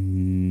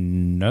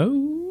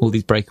 No. All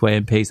these breakaway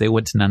MPs, they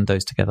went to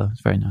Nando's together.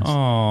 It's very nice.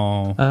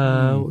 Oh. What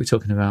are we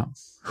talking about?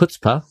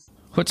 Chutzpah?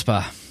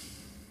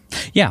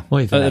 Yeah.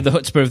 The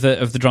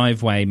chutzpah of the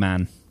driveway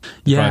man.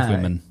 Yeah. Drive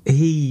women.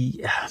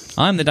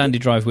 I'm the dandy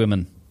drive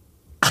woman.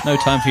 No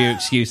time for your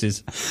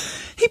excuses.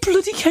 He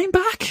bloody came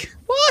back.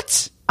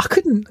 What? I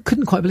couldn't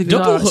quite believe it.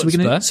 Double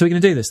chutzpah. So we're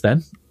going to do this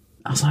then?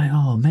 I was like,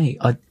 oh, mate.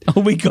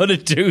 We got to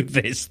do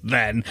this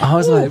then. I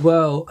was like,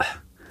 well...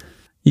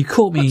 You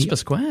caught me. Chutzpah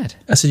squared.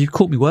 So you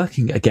caught me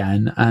working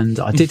again, and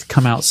I did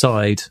come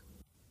outside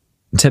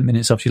 10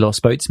 minutes after you last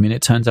spoke to me, and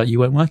it turns out you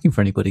weren't working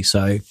for anybody.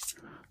 So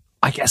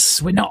I guess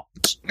we're not.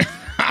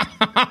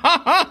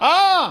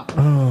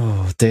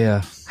 Oh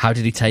dear! How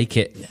did he take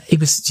it? He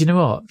was. Do you know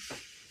what?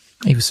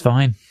 He was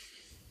fine.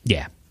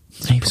 Yeah,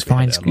 he was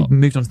fine. He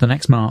moved on to the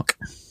next mark.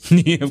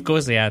 Of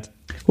course he had.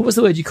 What was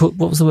the word you called?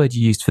 What was the word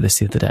you used for this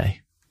the other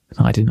day?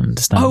 I didn't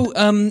understand.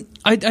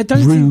 I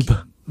don't Rube. think.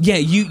 Yeah,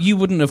 you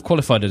wouldn't have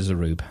qualified as a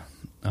rube.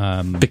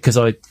 Because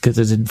I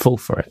didn't fall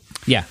for it.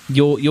 Yeah,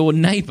 your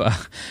neighbour,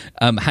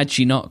 had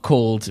she not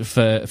called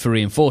for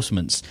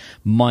reinforcements,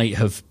 might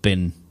have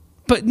been,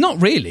 but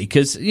not really,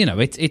 because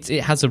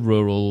it has a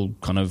rural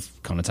kind of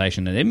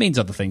connotation and it means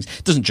other things.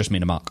 It doesn't just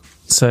mean a mark.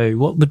 So,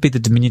 what would be the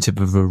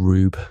diminutive of a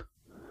rube?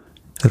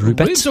 A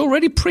rubette? Rube's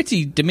already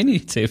pretty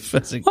diminutive.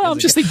 I'm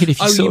just thinking if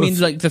you you mean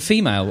like the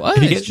female? No.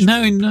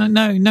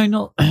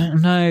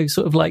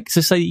 Sort of like,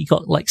 so say you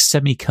got like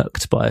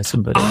semi-cucked by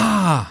somebody.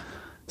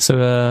 So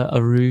a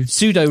rube.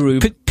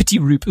 Pseudo-rube. Petit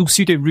rube. Oh,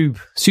 pseudo-rube.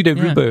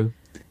 Pseudo-rubo.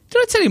 Did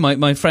I tell you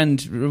my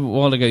friend a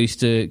while ago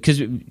used to...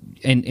 Because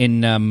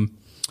in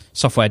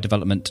software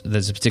development,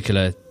 there's a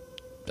particular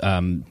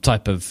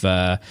type of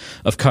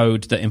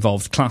code that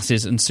involved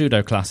classes and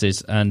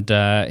pseudo-classes, and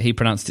he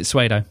pronounced it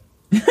pseudo.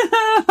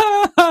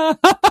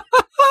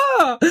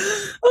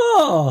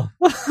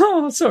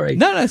 Oh, sorry.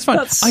 No, it's fine.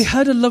 I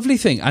heard a lovely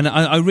thing, and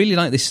I really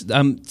like this.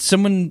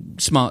 Someone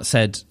smart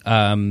said,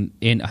 I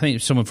think it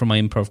was someone from my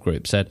improv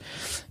group said,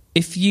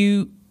 if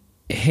you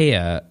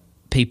hear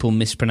people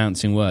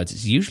mispronouncing words,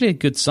 it's usually a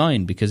good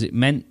sign because it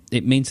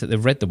means that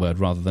they've read the word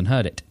rather than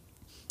heard it.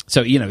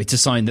 So, it's a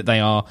sign that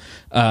they are,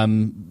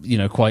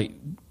 quite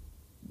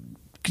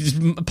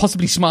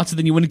possibly smarter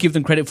than you want to give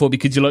them credit for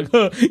because you're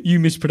like, you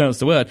mispronounced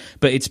the word.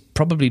 But it's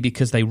probably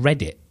because they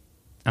read it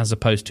as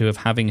opposed to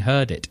having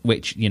heard it,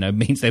 which,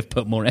 means they've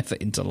put more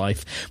effort into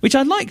life, which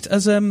I liked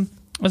as a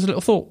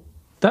little thought.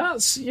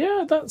 That's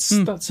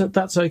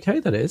okay.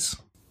 That is.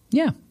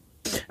 Yeah.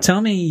 Tell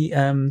me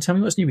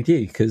what's new with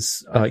you,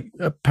 because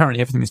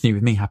apparently everything that's new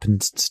with me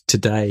happened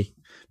today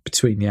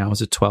between the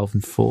hours of 12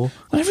 and 4.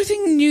 Well,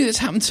 everything new that's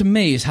happened to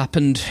me has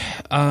happened.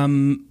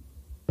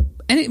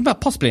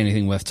 Possibly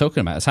anything worth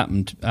talking about has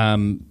happened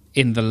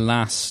in the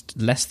last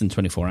less than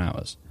 24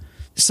 hours.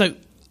 So,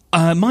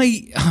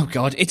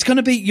 it's going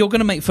to be, you're going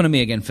to make fun of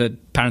me again for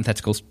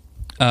parentheticals.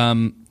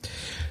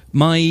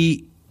 My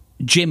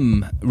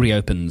gym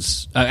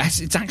reopens.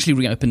 It's actually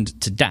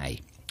reopened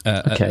today.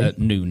 At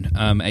noon.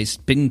 It's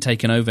been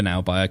taken over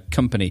now by a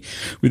company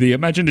with the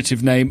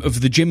imaginative name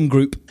of the Gym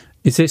Group.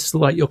 Is this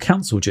like your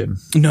council gym?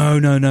 No.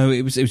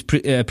 It was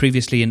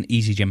previously an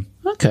Easy Gym.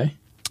 Okay.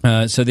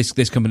 So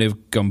this company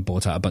have gone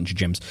bought out a bunch of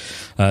gyms.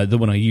 The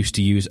one I used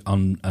to use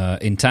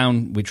in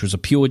town, which was a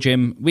Pure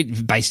Gym,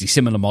 with basically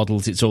similar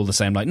models. It's all the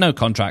same, like no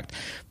contract,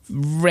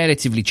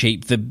 relatively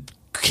cheap. The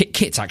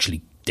kit's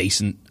actually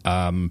decent,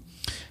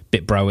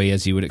 bit broy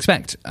as you would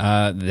expect.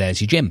 There's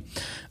your gym,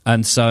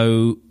 and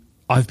so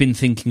I've been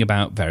thinking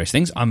about various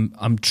things.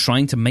 I'm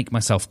trying to make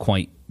myself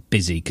quite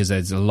busy because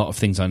there's a lot of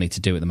things I need to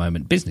do at the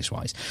moment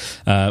business-wise,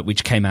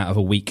 which came out of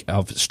a week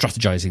of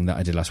strategizing that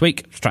I did last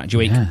week. Strategy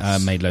week.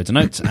 Yes. Made loads of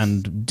notes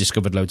and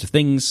discovered loads of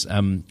things.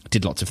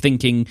 Did lots of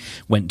thinking.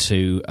 Went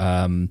to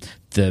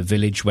the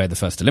village where the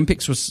first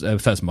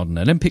modern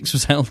Olympics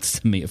was held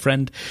to meet a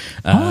friend.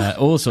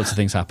 All sorts of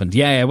things happened.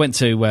 Yeah, I went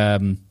to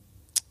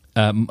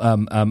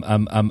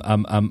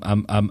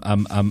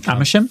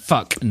Amersham?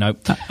 Fuck, no.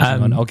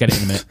 Hang on, I'll get it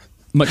in a minute.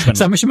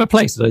 Is Amersham a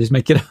place? Did I just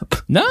make it up?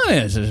 No,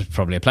 it's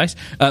probably a place.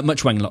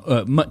 Much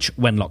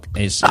Wenlock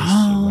is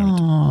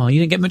you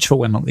don't get much for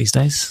Wenlock these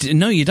days.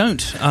 No, you don't.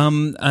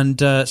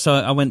 So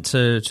I went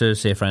to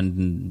see a friend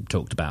and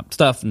talked about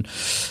stuff, and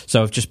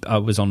so I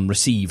was on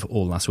receive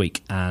all last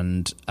week,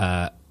 and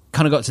kind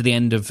of got to the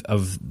end of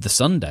the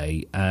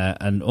Sunday,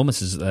 and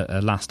almost as a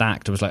last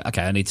act, I was like,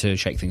 okay, I need to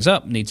shake things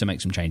up, need to make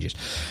some changes.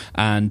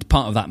 And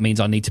part of that means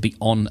I need to be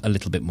on a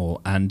little bit more,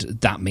 and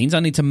that means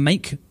I need to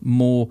make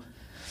more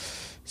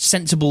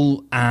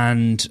sensible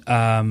and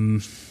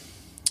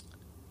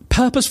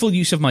purposeful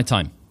use of my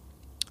time.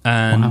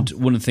 And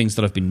one of the things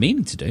that I've been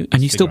meaning to do...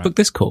 And you still booked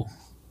this call?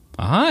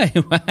 Hi.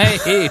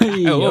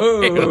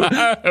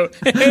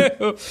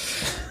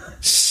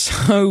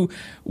 So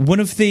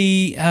one of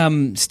the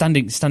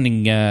standing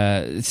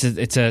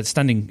it's a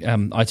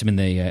standing item in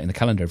the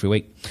calendar every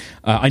week.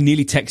 I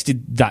nearly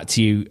texted that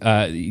to you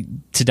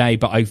today,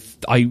 but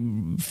I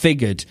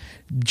figured,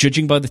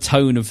 judging by the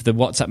tone of the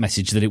WhatsApp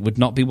message, that it would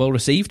not be well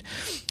received.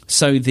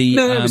 So no,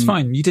 it was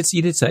fine. You did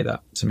say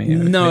that to me.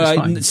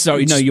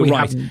 Sorry, no, you're right. We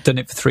haven't done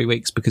it for 3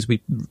 weeks because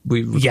we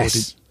recorded.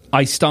 Yes.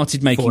 I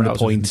started making the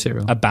point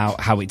about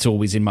how it's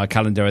always in my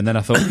calendar, and then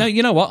I thought, no,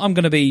 you know what? I'm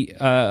going to be,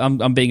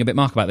 I'm being a bit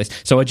Mark about this.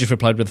 So I just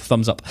replied with a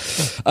thumbs up.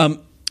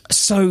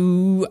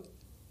 So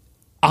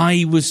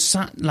I was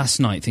sat last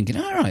night thinking,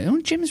 all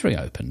right, gym's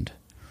reopened,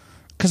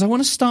 because I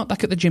want to start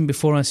back at the gym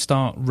before I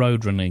start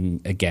road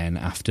running again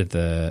after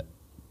the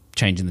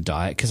change in the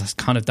diet, because I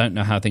kind of don't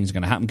know how things are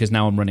going to happen, because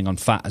now I'm running on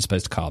fat as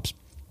opposed to carbs.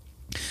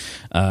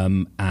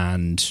 And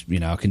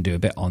I can do a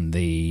bit on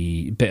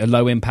the bit of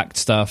low impact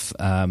stuff,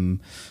 and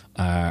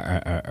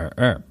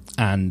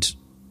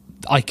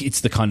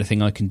it's the kind of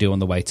thing I can do on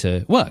the way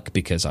to work,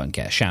 because I can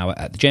get a shower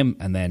at the gym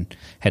and then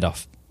head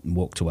off and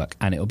walk to work,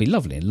 and it'll be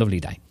lovely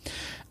day.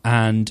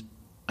 And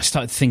I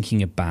started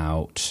thinking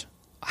about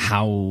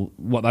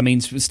what that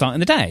means for starting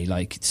the day.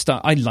 I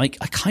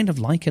kind of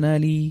like an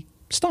early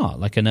start,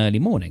 like an early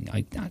morning.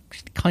 I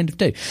kind of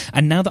do.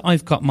 And now that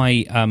I've got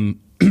my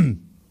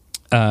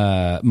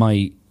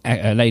my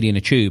lady in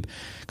a tube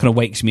kind of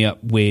wakes me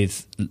up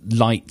with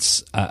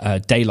lights,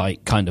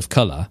 daylight kind of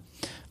colour,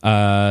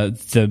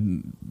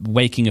 the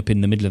waking up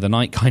in the middle of the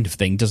night kind of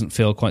thing doesn't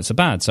feel quite so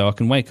bad. So I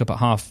can wake up at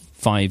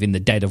 5:30 in the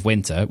dead of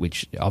winter,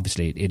 which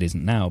obviously it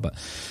isn't now, but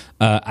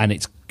and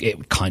it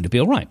would kind of be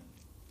all right.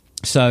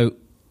 So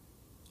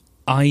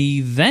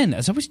I then,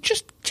 as I was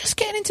just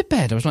getting into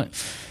bed, I was like,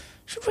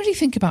 I should really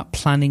think about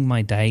planning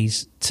my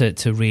days to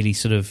really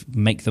sort of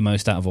make the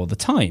most out of all the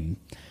time.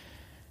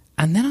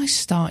 And then I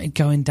started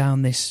going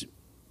down this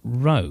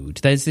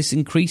road. There's this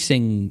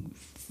increasing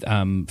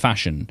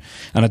fashion,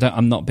 and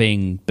I'm not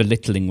being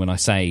belittling when I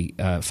say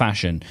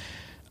fashion,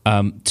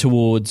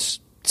 towards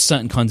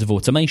certain kinds of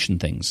automation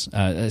things,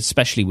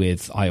 especially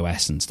with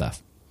iOS and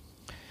stuff.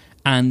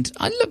 And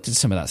I looked at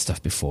some of that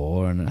stuff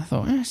before, and I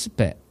thought, it's a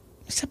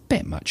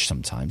bit much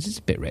sometimes. It's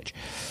a bit rich.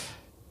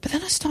 But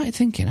then I started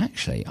thinking,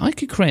 actually, I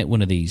could create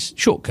one of these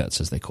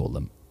shortcuts, as they call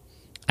them,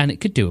 and it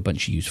could do a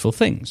bunch of useful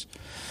things.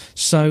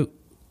 So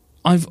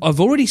I've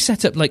already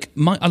set up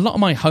a lot of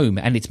my home,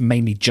 and it's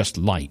mainly just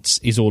lights,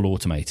 is all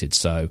automated.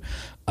 So,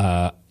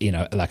 like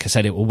I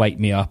said, it will wake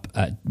me up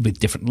with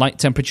different light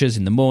temperatures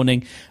in the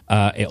morning.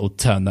 It'll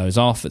turn those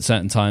off at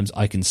certain times.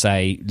 I can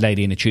say,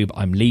 lady in a tube,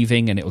 I'm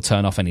leaving, and it will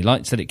turn off any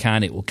lights that it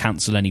can. It will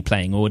cancel any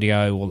playing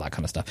audio, all that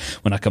kind of stuff.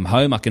 When I come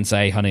home, I can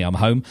say, honey, I'm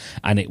home,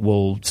 and it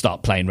will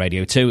start playing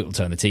Radio 2. It will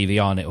turn the TV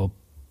on. It will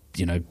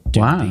do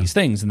these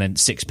things. And then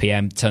 6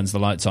 p.m. turns the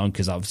lights on,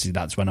 because obviously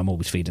that's when I'm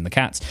always feeding the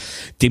cats,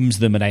 dims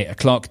them at 8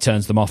 o'clock,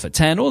 turns them off at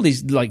 10, all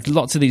these, like,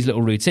 lots of these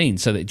little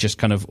routines, so that it just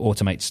kind of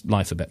automates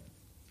life a bit.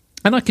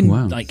 And I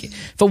can, like,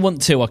 if I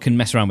want to, I can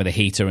mess around with a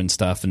heater and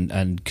stuff,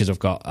 and because I've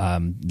got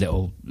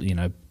little,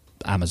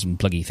 Amazon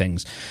pluggy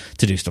things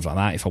to do stuff like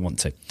that if I want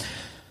to.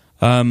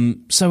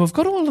 So I've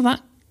got all of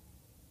that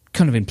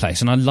kind of in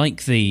place, and I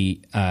like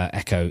the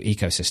Echo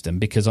ecosystem,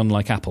 because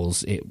unlike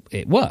Apple's,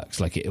 it works.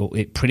 Like,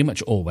 it pretty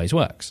much always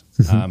works.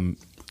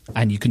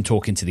 And you can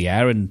talk into the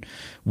air, and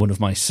one of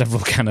my several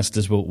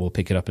canisters will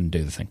pick it up and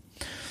do the thing.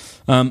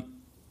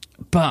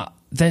 But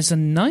there's a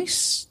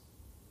nice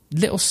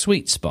little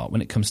sweet spot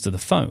when it comes to the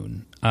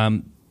phone.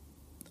 So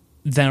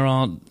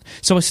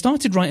I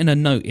started writing a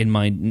note in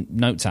my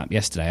notes app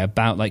yesterday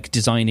about, like,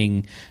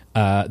 designing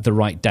the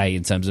right day,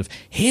 in terms of,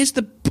 here's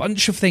the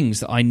bunch of things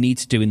that I need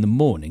to do in the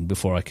morning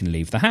before I can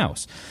leave the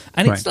house.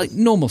 And it's like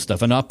normal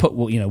stuff. And I put,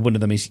 one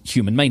of them is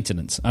human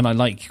maintenance. And I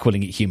like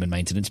calling it human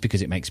maintenance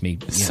because it makes me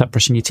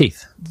brushing your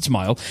teeth.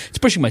 Smile. It's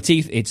brushing my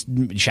teeth, it's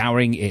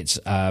showering, it's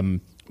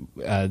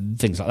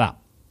things like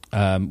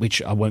that,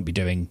 which I won't be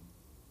doing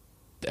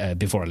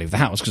before I leave the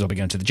house, because I'll be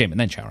going to the gym and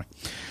then showering.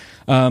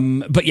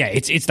 But yeah,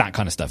 it's that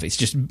kind of stuff. It's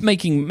just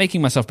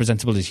making myself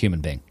presentable as a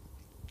human being.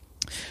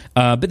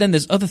 But then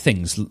there's other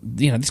things,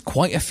 there's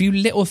quite a few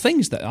little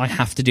things that I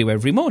have to do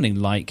every morning,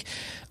 like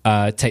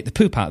take the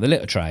poop out of the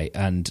litter tray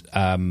and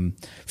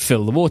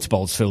fill the water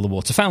bowls, fill the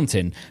water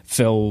fountain,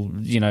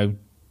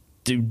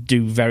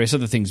 do various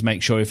other things,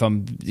 make sure if I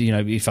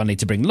need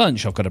to bring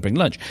lunch, I've got to bring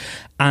lunch.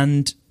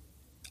 And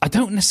I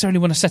don't necessarily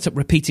want to set up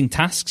repeating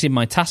tasks in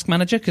my task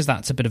manager, because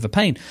that's a bit of a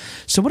pain.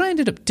 So what I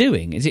ended up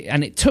doing is,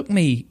 and it took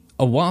me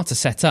a while to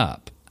set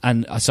up,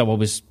 and so I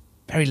was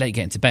very late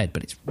getting to bed,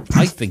 but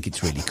I think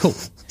it's really cool,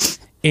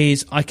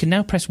 is I can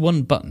now press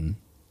one button,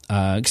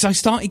 because I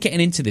started getting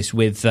into this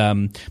with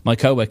my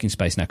co-working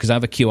space now, because I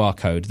have a QR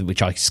code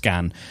which I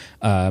scan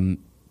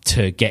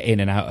to get in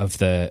and out of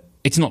the...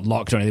 It's not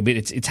locked or anything, but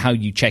it's how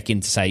you check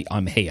in to say,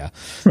 I'm here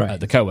at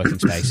the co-working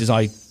space, is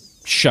I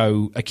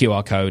show a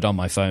QR code on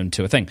my phone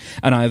to a thing,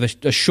 and I have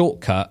a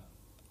shortcut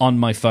on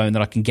my phone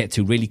that I can get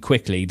to really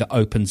quickly that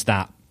opens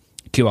that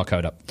QR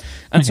code up.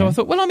 And so I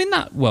thought, well, I'm in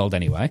that world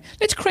anyway,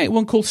 let's create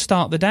one called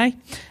Start the Day.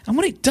 And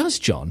what it does,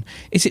 John,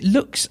 is it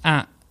looks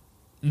at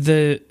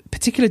the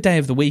particular day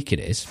of the week it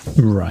is.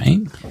 Right.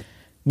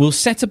 We'll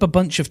set up a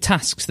bunch of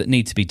tasks that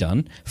need to be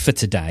done for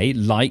today,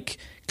 like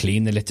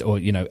clean the litter, or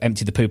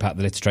empty the poop out of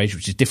the litter trays,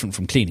 which is different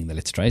from cleaning the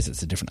litter trays.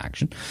 That's a different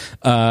action,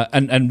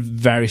 and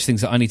various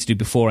things that I need to do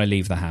before I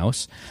leave the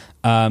house.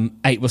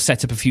 It will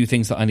set up a few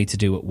things that I need to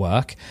do at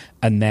work,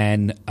 and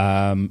then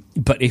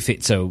but if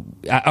it's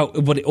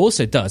what it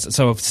also does,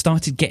 so I've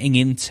started getting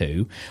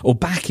into, or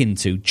back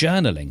into,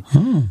 journaling.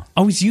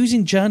 I was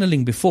using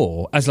journaling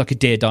before as like a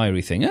Dear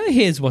Diary thing.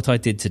 Here's what I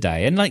did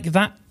today, and like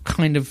that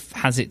kind of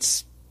has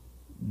its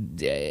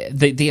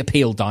the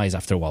appeal dies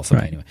after a while for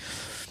me anyway.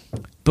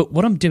 But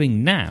what I'm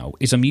doing now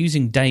is I'm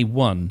using Day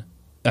One,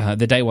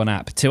 the Day One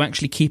app, to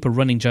actually keep a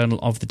running journal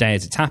of the day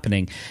as it's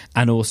happening,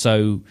 and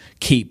also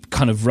keep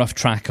kind of rough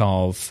track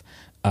of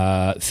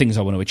things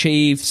I want to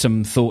achieve,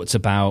 some thoughts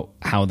about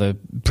how the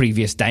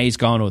previous day's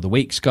gone or the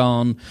week's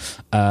gone,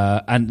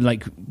 and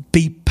like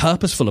be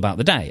purposeful about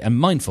the day and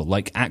mindful.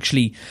 Like,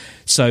 actually,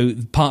 so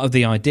part of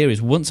the idea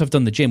is, once I've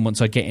done the gym,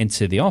 once I get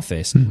into the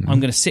office, I'm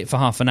going to sit for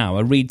half an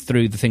hour, read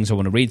through the things I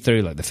want to read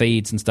through, like the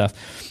feeds and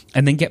stuff,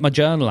 and then get my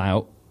journal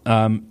out.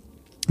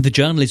 The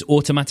journal is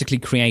automatically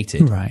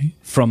created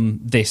from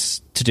this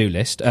to-do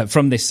list,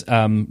 from this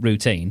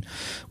routine,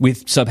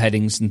 with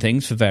subheadings and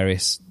things for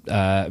various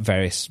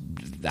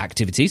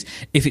activities.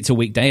 If it's a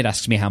weekday, it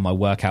asks me how my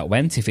workout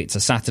went. If it's a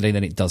Saturday,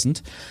 then it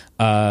doesn't,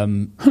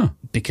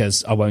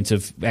 because I won't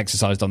have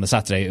exercised on the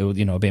Saturday.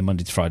 It'll be a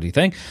Monday to Friday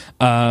thing.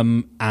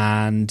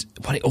 And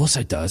what it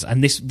also does,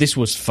 and this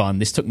was fun.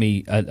 This took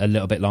me a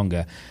little bit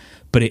longer,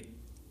 but it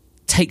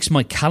takes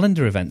my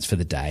calendar events for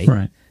the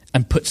day.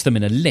 And puts them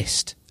in a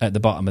list at the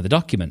bottom of the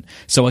document,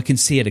 so I can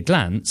see at a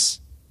glance,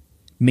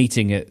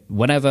 meeting at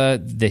whatever,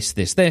 this,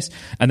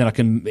 and then I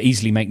can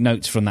easily make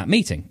notes from that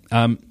meeting.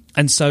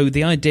 And so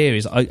the idea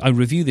is, I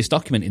review this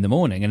document in the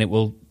morning, and it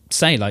will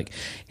say, like,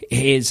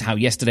 here's how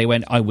yesterday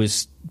went. I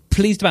was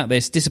pleased about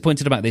this,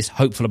 disappointed about this,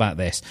 hopeful about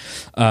this.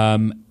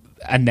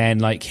 And then,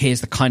 like,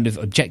 here's the kind of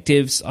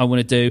objectives I want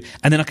to do.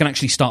 And then I can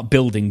actually start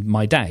building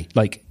my day.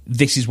 Like,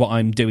 this is what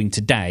I'm doing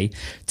today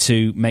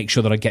to make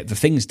sure that I get the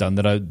things done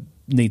that I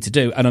need to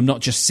do. And I'm not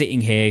just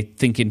sitting here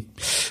thinking,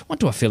 what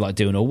do I feel like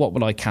doing, or what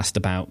will I cast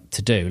about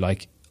to do?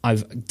 Like,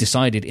 I've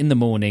decided in the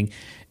morning,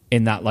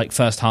 in that, like,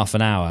 first half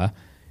an hour,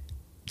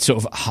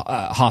 sort of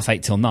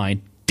 8:30 till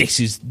 9, this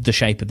is the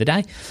shape of the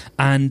day.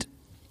 And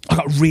I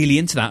got really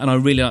into that, and I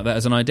really like that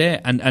as an idea.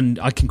 And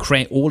I can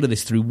create all of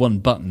this through one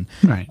button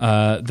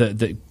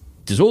that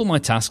does all my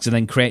tasks, and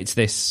then creates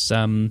this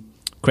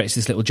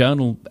little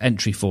journal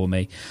entry for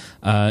me,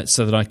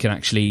 so that I can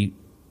actually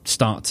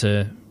start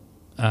to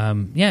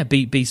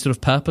be sort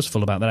of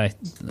purposeful about the day.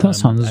 That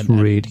sounds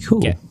really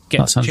cool. Get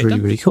that sounds really,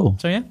 really cool.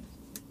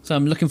 So So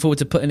I'm looking forward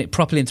to putting it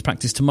properly into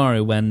practice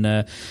tomorrow when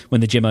the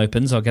gym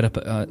opens. I'll get up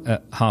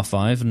at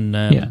 5:30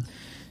 and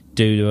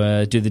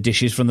do the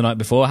dishes from the night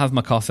before, have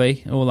my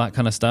coffee, all that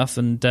kind of stuff,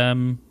 and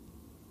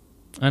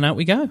out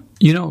we go.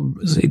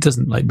 It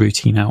doesn't like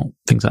routine out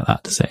things like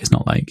that to say. It's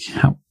not like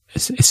how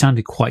it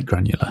sounded quite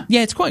granular.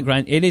 Yeah, it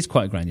is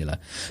quite granular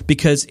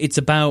because it's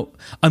about.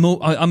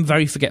 I'm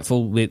very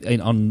forgetful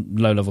on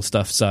low level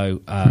stuff.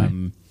 So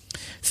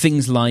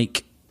things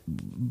like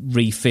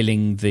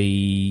refilling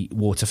the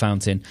water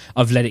fountain,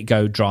 I've let it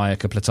go dry a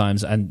couple of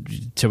times,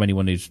 and to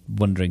anyone who's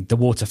wondering, the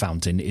water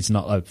fountain is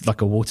not like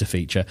a water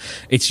feature.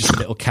 It's just a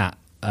little cat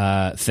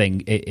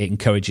thing. It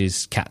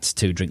encourages cats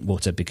to drink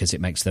water because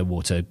it makes their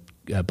water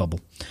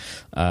bubble,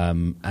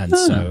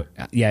 so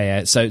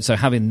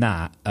having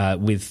that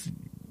with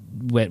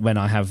when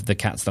I have the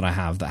cats that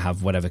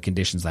have whatever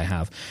conditions they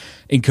have,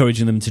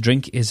 encouraging them to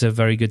drink is a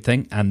very good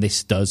thing, and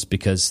this does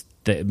because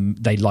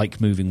they like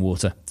moving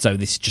water. So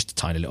this is just a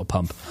tiny little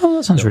pump. Oh,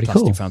 that sounds really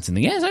cool. Fountain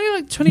thing. Yeah, it's only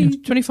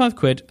like 25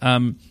 quid.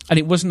 And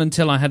it wasn't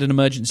until I had an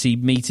emergency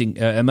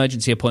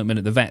appointment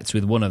at the vets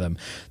with one of them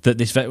that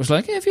this vet was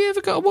like, hey, have you ever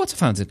got a water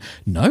fountain?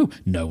 No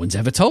one's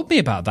ever told me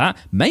about that.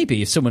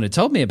 Maybe if someone had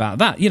told me about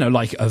that,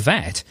 like a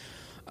vet,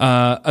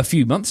 a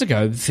few months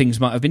ago, things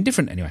might have been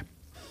different anyway.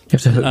 You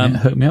have to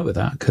hook me up with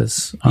that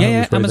because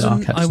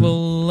Amazon. I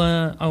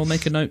will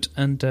make a note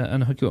and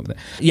hook you up with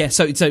it. Yeah.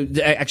 So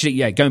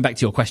actually, going back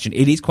to your question,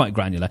 it is quite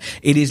granular.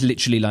 It is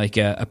literally like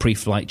a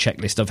pre-flight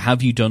checklist of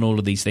have you done all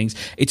of these things.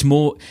 It's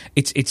more.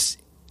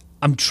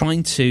 I'm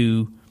trying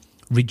to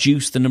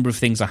reduce the number of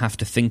things I have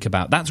to think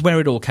about. That's where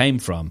it all came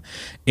from.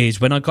 Is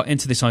when I got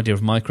into this idea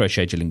of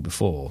micro-scheduling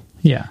before.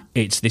 Yeah.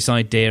 It's this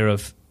idea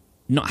of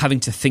not having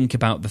to think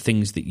about the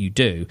things that you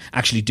do,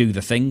 actually do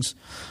the things.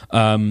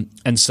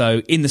 And so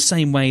in the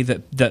same way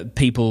that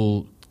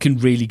people can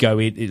really go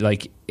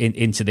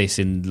into this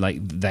and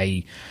like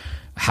they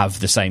have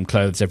the same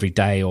clothes every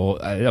day,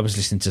 or I was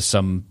listening to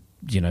some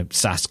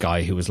SaaS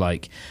guy who was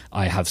like,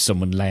 I have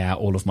someone lay out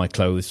all of my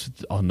clothes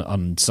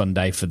on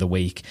Sunday for the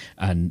week,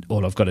 and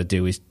all I've got to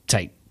do is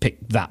pick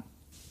that.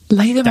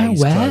 Lay them out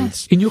where?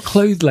 Clothes. In your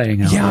clothes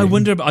laying out? Yeah,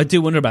 I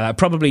do wonder about that.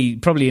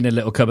 Probably in a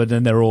little cupboard,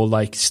 and they're all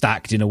like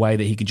stacked in a way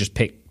that he can just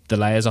pick the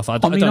layers off. I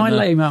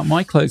lay out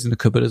my clothes in the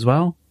cupboard as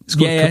well. It's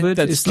called a cupboard.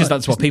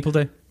 That's what people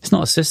do. It's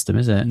not a system,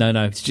 is it? No.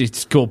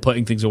 It's called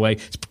putting things away.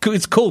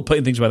 It's called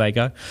putting things where they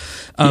go.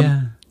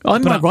 I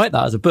might write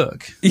that as a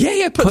book.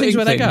 Yeah. Put things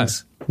where they go.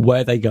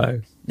 Where they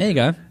go. There you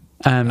go.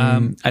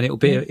 And it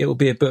will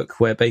be a book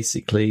where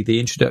basically the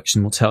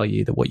introduction will tell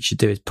you that what you should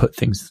do is put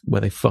things where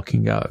they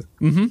fucking go.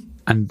 Mm-hmm.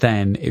 And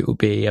then it will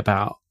be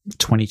about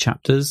 20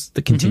 chapters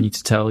that continue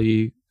to tell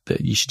you that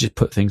you should just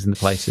put things in the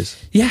places.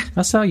 Yeah,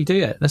 that's how you do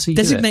it. That's how you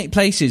designate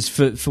places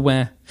for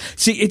where.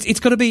 See, it's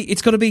got to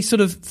be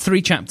sort of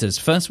 3 chapters.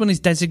 First one is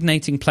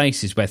designating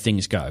places where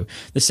things go.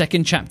 The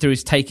second chapter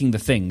is taking the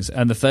things,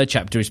 and the third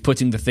chapter is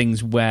putting the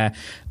things where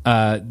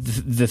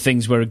the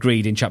things were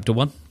agreed in chapter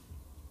 1.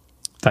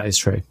 That is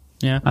true.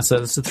 Yeah, that's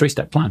a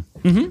 3-step plan.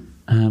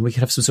 Mm-hmm. We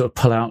could have some sort of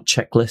pull-out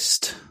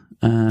checklist.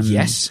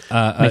 Yes,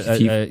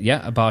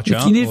 a bar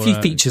chart. You need a few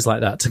features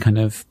like that to kind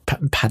of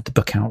pad the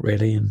book out,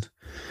 really, and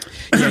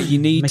you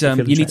need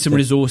some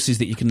resources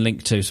that you can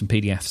link to, some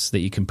PDFs that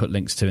you can put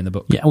links to in the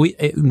book. Yeah, we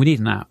need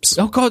an apps.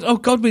 Oh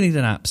god, we need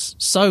an apps.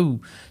 So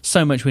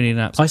much we need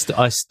an apps.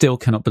 I still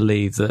cannot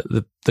believe that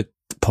the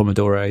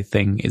Pomodoro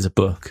thing is a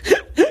book.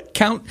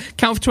 Count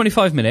for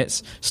 25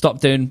 minutes. Stop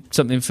doing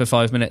something for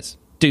 5 minutes.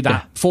 Do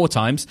that 4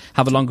 times.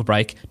 Have a longer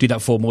break. Do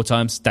that 4 more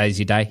times. There's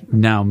your day.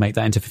 Now make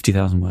that into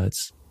 50,000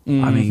 words.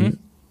 Mm-hmm. I mean,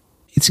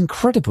 it's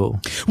incredible.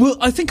 Well,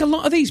 I think a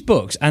lot of these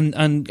books,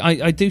 and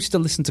I do still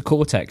listen to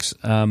Cortex,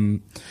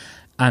 and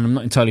I'm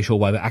not entirely sure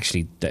why, but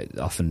actually,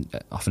 often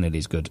it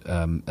is good.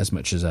 As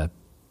much as a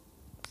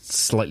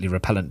slightly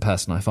repellent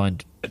person, I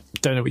find.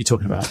 Don't know what you're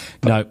talking about.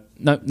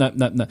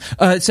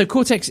 No. So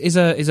Cortex is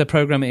a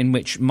program in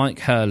which Mike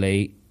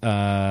Hurley.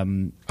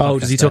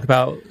 Does he talk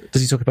about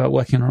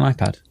working on an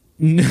iPad?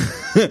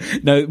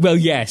 No, well,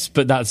 yes,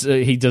 but that's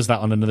he does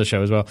that on another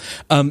show as well.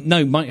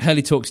 No, Mike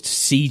Hurley talks to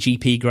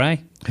CGP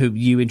Grey, who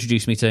you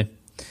introduced me to,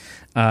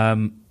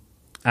 and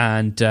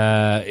it's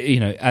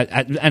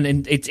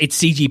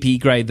CGP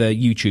Grey, the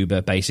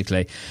YouTuber,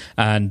 basically,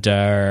 and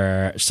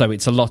so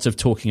it's a lot of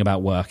talking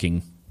about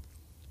working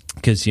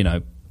because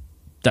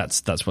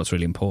that's what's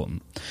really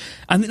important,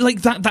 and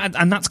like that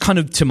and that's kind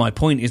of to my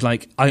point is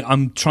like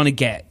I'm trying to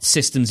get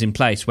systems in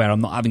place where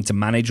I'm not having to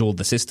manage all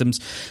the systems,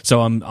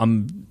 so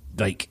I'm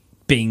like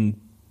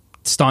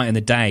starting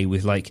the day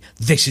with like,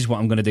 this is what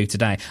I'm going to do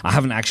today. I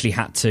haven't actually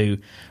had to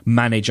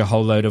manage a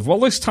whole load of, well,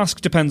 this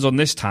task depends on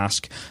this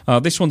task.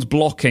 This one's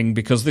blocking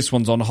because this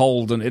one's on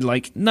hold. And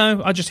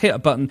no, I just hit a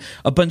button.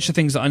 A bunch of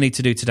things that I need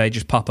to do today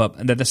just pop up,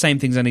 and they're the same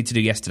things I need to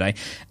do yesterday.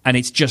 And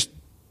it's just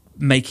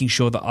making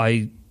sure that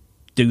I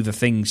do the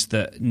things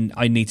that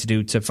I need to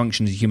do to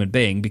function as a human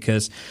being,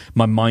 because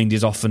my mind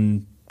is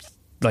often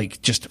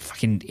like just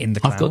fucking in the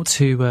cloud.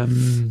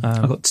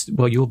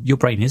 Your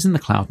brain is in the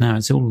cloud now.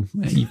 It's all,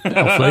 you've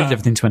offloaded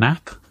everything to an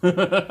app.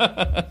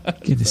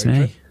 Goodness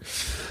me.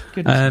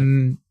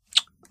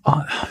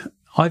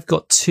 I've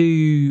got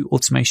 2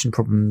 automation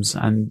problems,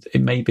 and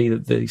it may be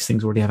that these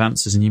things already have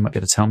answers, and you might be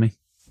able to tell me.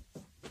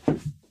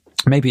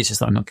 Maybe it's just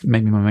that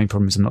maybe my main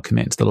problem is I'm not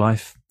committed to the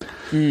life.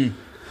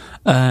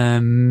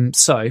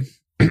 So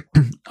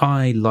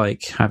I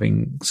like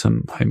having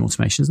some home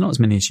automations, not as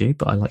many as you,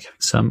 but I like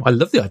having some. I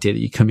love the idea that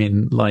you come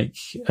in like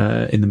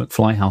in the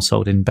McFly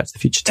household in Back to the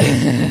Future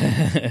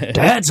 2.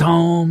 Dad's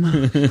home.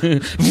 I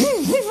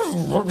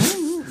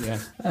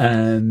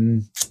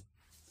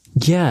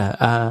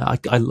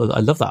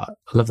love that.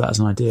 I love that as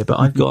an idea. But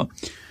I've got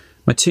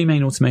my 2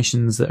 main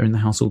automations that are in the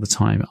house all the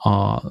time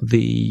are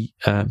the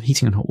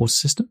heating and hot water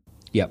system.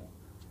 Yep.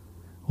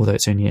 Although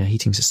it's only a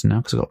heating system now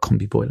because I've got a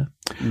combi boiler.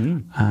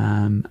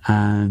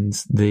 And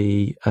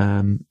the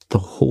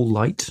hall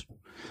light,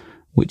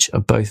 which are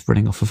both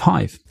running off of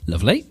Hive.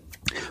 Lovely.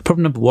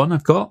 Problem number 1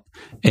 I've got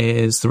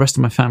is the rest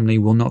of my family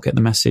will not get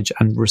the message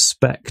and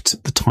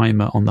respect the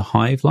timer on the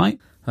Hive light.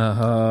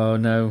 Oh,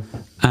 no.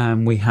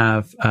 We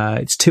have,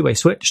 it's 2-way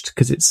switched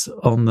because it's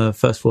on the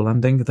first floor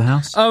landing of the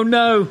house. Oh,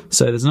 no.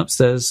 So there's an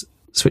upstairs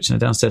switch and a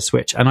downstairs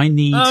switch. And I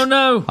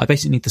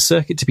basically need the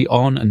circuit to be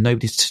on and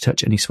nobody to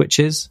touch any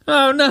switches.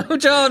 Oh, no,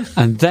 John.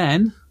 And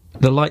then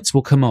the lights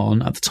will come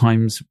on at the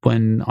times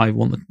when I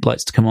want the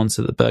lights to come on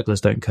so that the burglars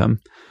don't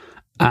come.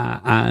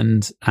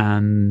 And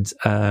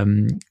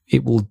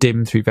it will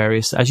dim through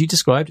various, as you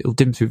described, it will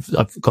dim through,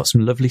 I've got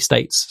some lovely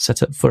states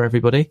set up for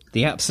everybody.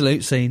 The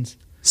absolute scenes.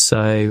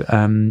 So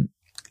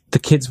the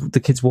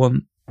kids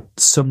want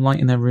some light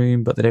in their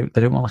room, but they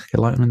don't want like a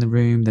light on in the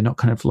room. They're not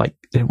kind of like,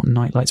 they don't want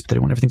night lights, but they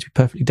don't want everything to be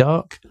perfectly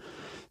dark.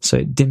 So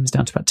it dims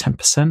down to about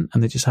 10%,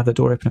 and they just have their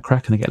door open a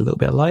crack and they get a little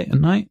bit of light at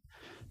night.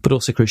 But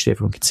also, crucially,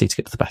 everyone can see to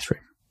get to the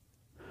bathroom.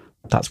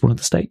 That's one of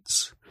the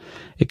states.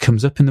 It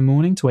comes up in the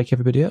morning to wake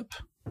everybody up.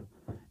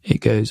 It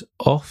goes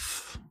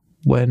off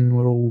when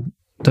we're all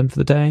done for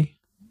the day,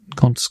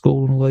 gone to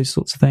school and all those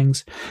sorts of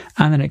things.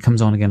 And then it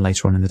comes on again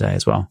later on in the day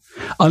as well.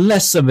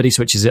 Unless somebody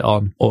switches it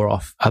on or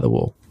off at the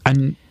wall.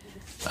 And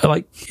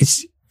like,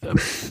 it's...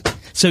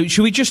 So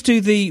should we just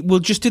we'll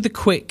just do the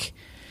quick,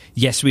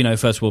 yes, we know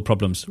first world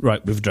problems.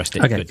 Right, we've addressed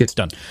it. Okay, good.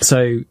 Done.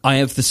 So I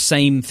have the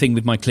same thing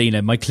with my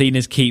cleaner. My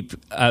cleaners keep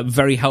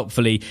very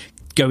helpfully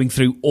going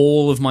through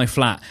all of my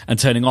flat and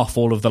turning off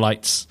all of the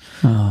lights.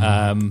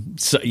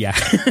 So yeah,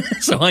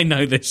 so I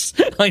know this.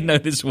 I know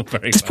this one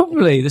very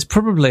well. There's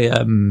probably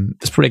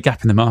a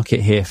gap in the market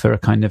here for a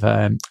kind of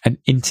an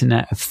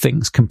Internet of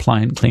Things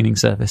compliant cleaning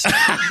service.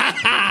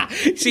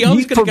 See, I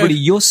was going to go.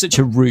 You're such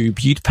a rube.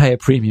 You'd pay a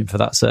premium for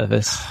that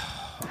service.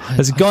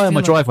 There's a guy on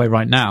my driveway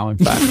right now, in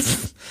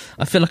fact.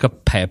 I feel like I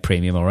pay a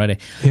premium already.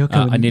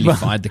 I nearly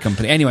fired the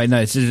company. Anyway,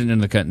 no, this is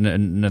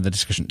another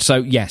discussion. So,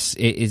 yes,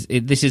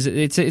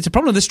 it's a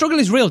problem. The struggle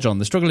is real, John.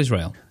 The struggle is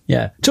real.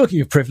 Yeah.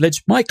 Talking of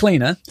privilege, my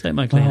cleaner.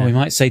 My cleaner. Oh, we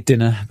might say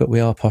dinner, but we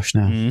are posh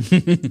now.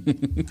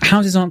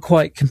 Houses aren't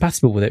quite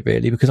compatible with it,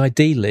 really, because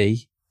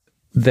ideally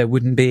there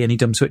wouldn't be any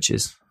dumb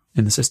switches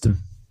in the system.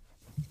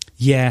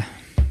 Yeah.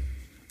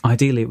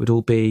 Ideally, it would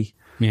all be...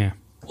 Yeah.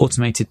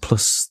 Automated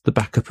plus the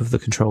backup of the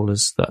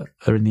controllers that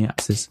are in the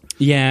apps.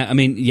 Yeah, I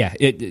mean, yeah,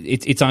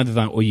 it's either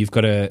that or you've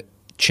got to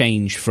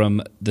change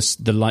from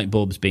the light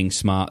bulbs being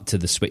smart to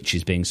the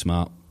switches being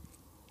smart,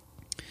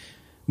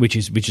 which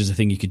is a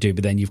thing you could do.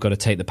 But then you've got to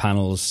take the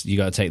panels, you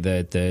got to take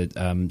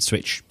the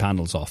switch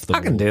panels off. I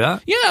can do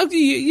that. Yeah,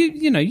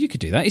 you could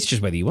do that. It's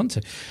just whether you want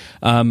to.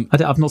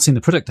 I've not seen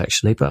the product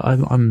actually, but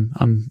I'm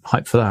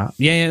hyped for that.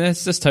 Yeah,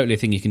 that's totally a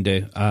thing you can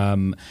do.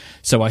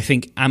 So I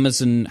think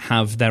Amazon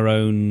have their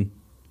own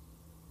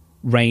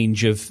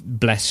range of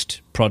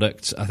blessed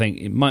products. I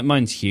think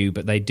mine's Hue,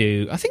 but they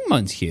do. I think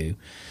mine's Hue.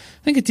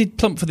 I think I did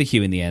plump for the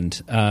Hue in the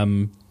end.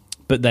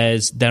 But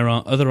there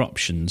are other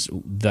options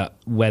that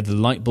where the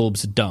light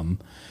bulbs are dumb,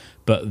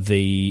 but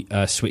the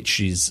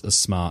switches are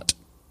smart.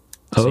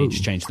 So you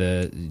just change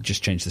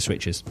the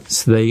switches.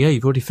 So there you go.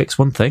 You've already fixed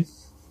one thing.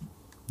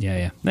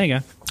 Yeah. There you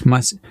go.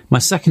 My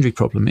secondary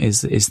problem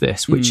is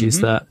this, which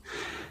is that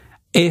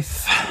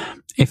if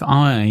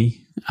I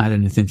had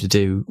anything to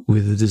do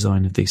with the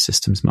design of these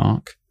systems,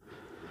 Mark,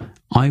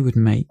 I would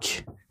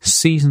make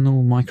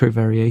seasonal micro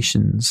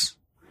variations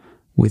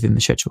within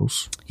the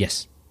schedules.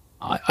 Yes.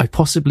 I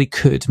possibly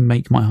could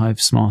make my Hive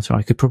smarter.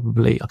 I could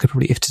probably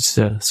if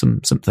to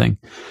something,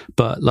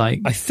 but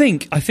like I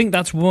think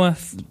that's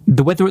worth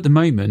the weather at the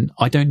moment.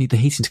 I don't need the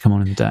heating to come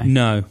on in the day.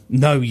 No,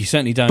 you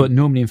certainly don't. But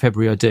normally in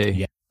February I do.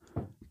 Yeah.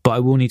 But I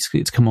will need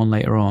it to come on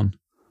later on.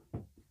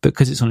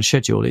 Because it's on a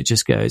schedule, it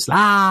just goes,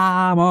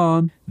 I'm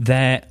on.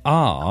 There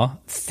are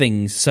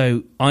things.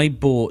 So I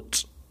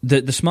bought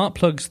the smart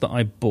plugs that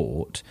I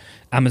bought.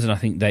 Amazon, I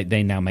think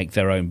they now make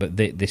their own, but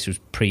this was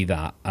pre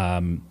that.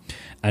 And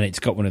it's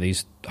got one of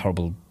these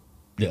horrible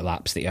little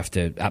apps that you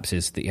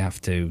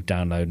have to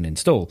download and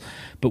install.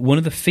 But one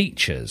of the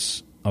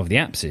features of the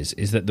apps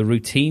is that the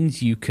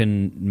routines you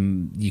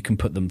can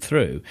put them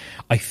through,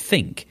 I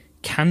think,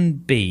 can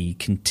be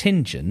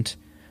contingent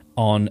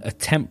on a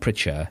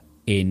temperature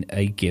in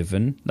a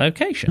given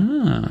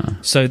location.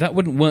 So that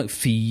wouldn't work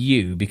for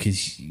you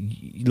because,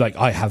 like,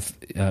 I have,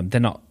 they're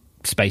not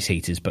space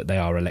heaters, but they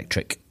are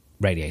electric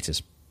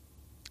radiators.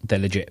 They're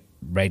legit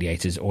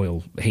radiators,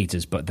 oil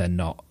heaters, but they're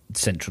not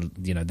central.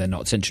 They're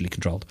not centrally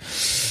controlled.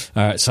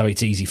 So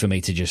it's easy for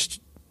me to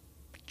just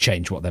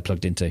change what they're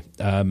plugged into.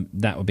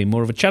 That would be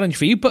more of a challenge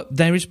for you, but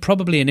there is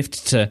probably an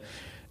IFTTT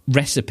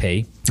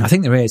recipe. I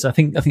think there is. I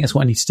think that's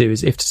what I need to do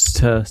is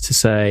IFTTT to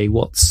say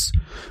what's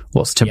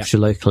the temperature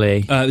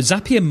locally.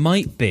 Zapier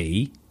might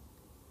be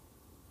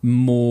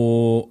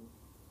more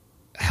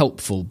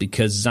helpful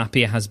because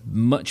Zapier has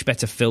much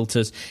better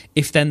filters.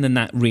 If then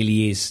that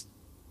really is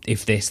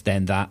if this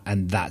then that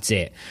and that's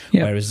it.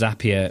 Yep. Whereas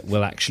Zapier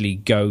will actually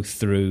go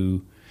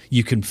through.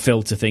 You can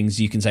filter things.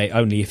 You can say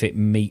only if it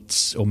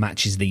meets or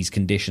matches these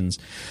conditions.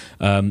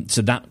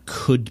 So that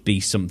could be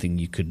something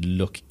you could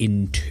look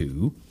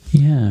into.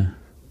 Yeah.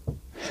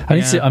 I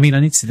need to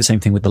do the same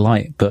thing with the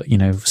light, but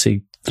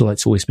obviously the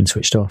light's always been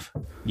switched off.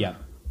 Yeah.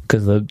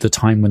 Because the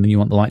time when you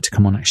want the light to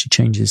come on actually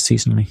changes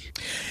seasonally.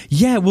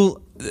 Yeah, well,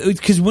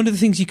 because one of the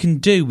things you can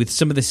do with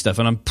some of this stuff,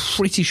 and I'm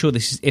pretty sure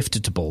this is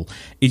IFTTTable,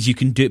 is you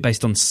can do it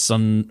based on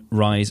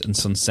sunrise and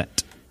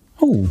sunset.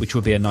 Oh. Which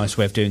would be a nice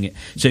way of doing it.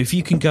 So if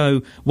you can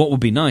go, what would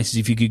be nice is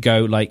if you could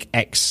go like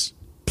X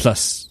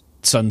plus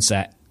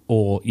sunset,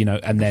 or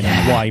and then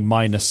Y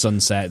minus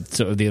sunset,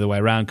 sort of the other way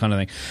around, kind of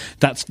thing.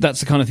 That's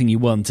the kind of thing you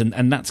want,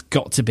 and that's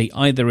got to be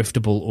either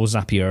IFTTable or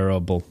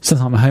Zapier-able.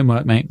 Sounds like my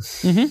homework, mate.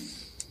 Mm-hmm.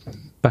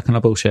 Back on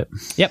our bullshit.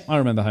 Yep, I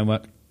remember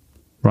homework.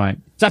 Right,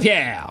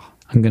 Zapier.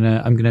 I'm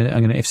gonna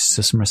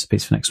IFTTT some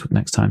recipes for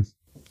next time.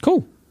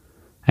 Cool,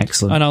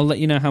 excellent. And I'll let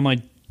you know how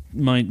my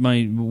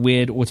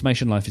weird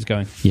automation life is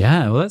going.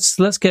 Yeah, well,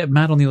 let's get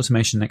mad on the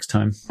automation next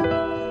time.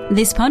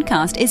 This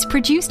podcast is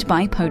produced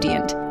by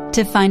Podiant.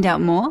 To find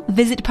out more,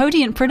 visit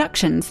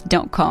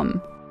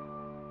podiantproductions.com.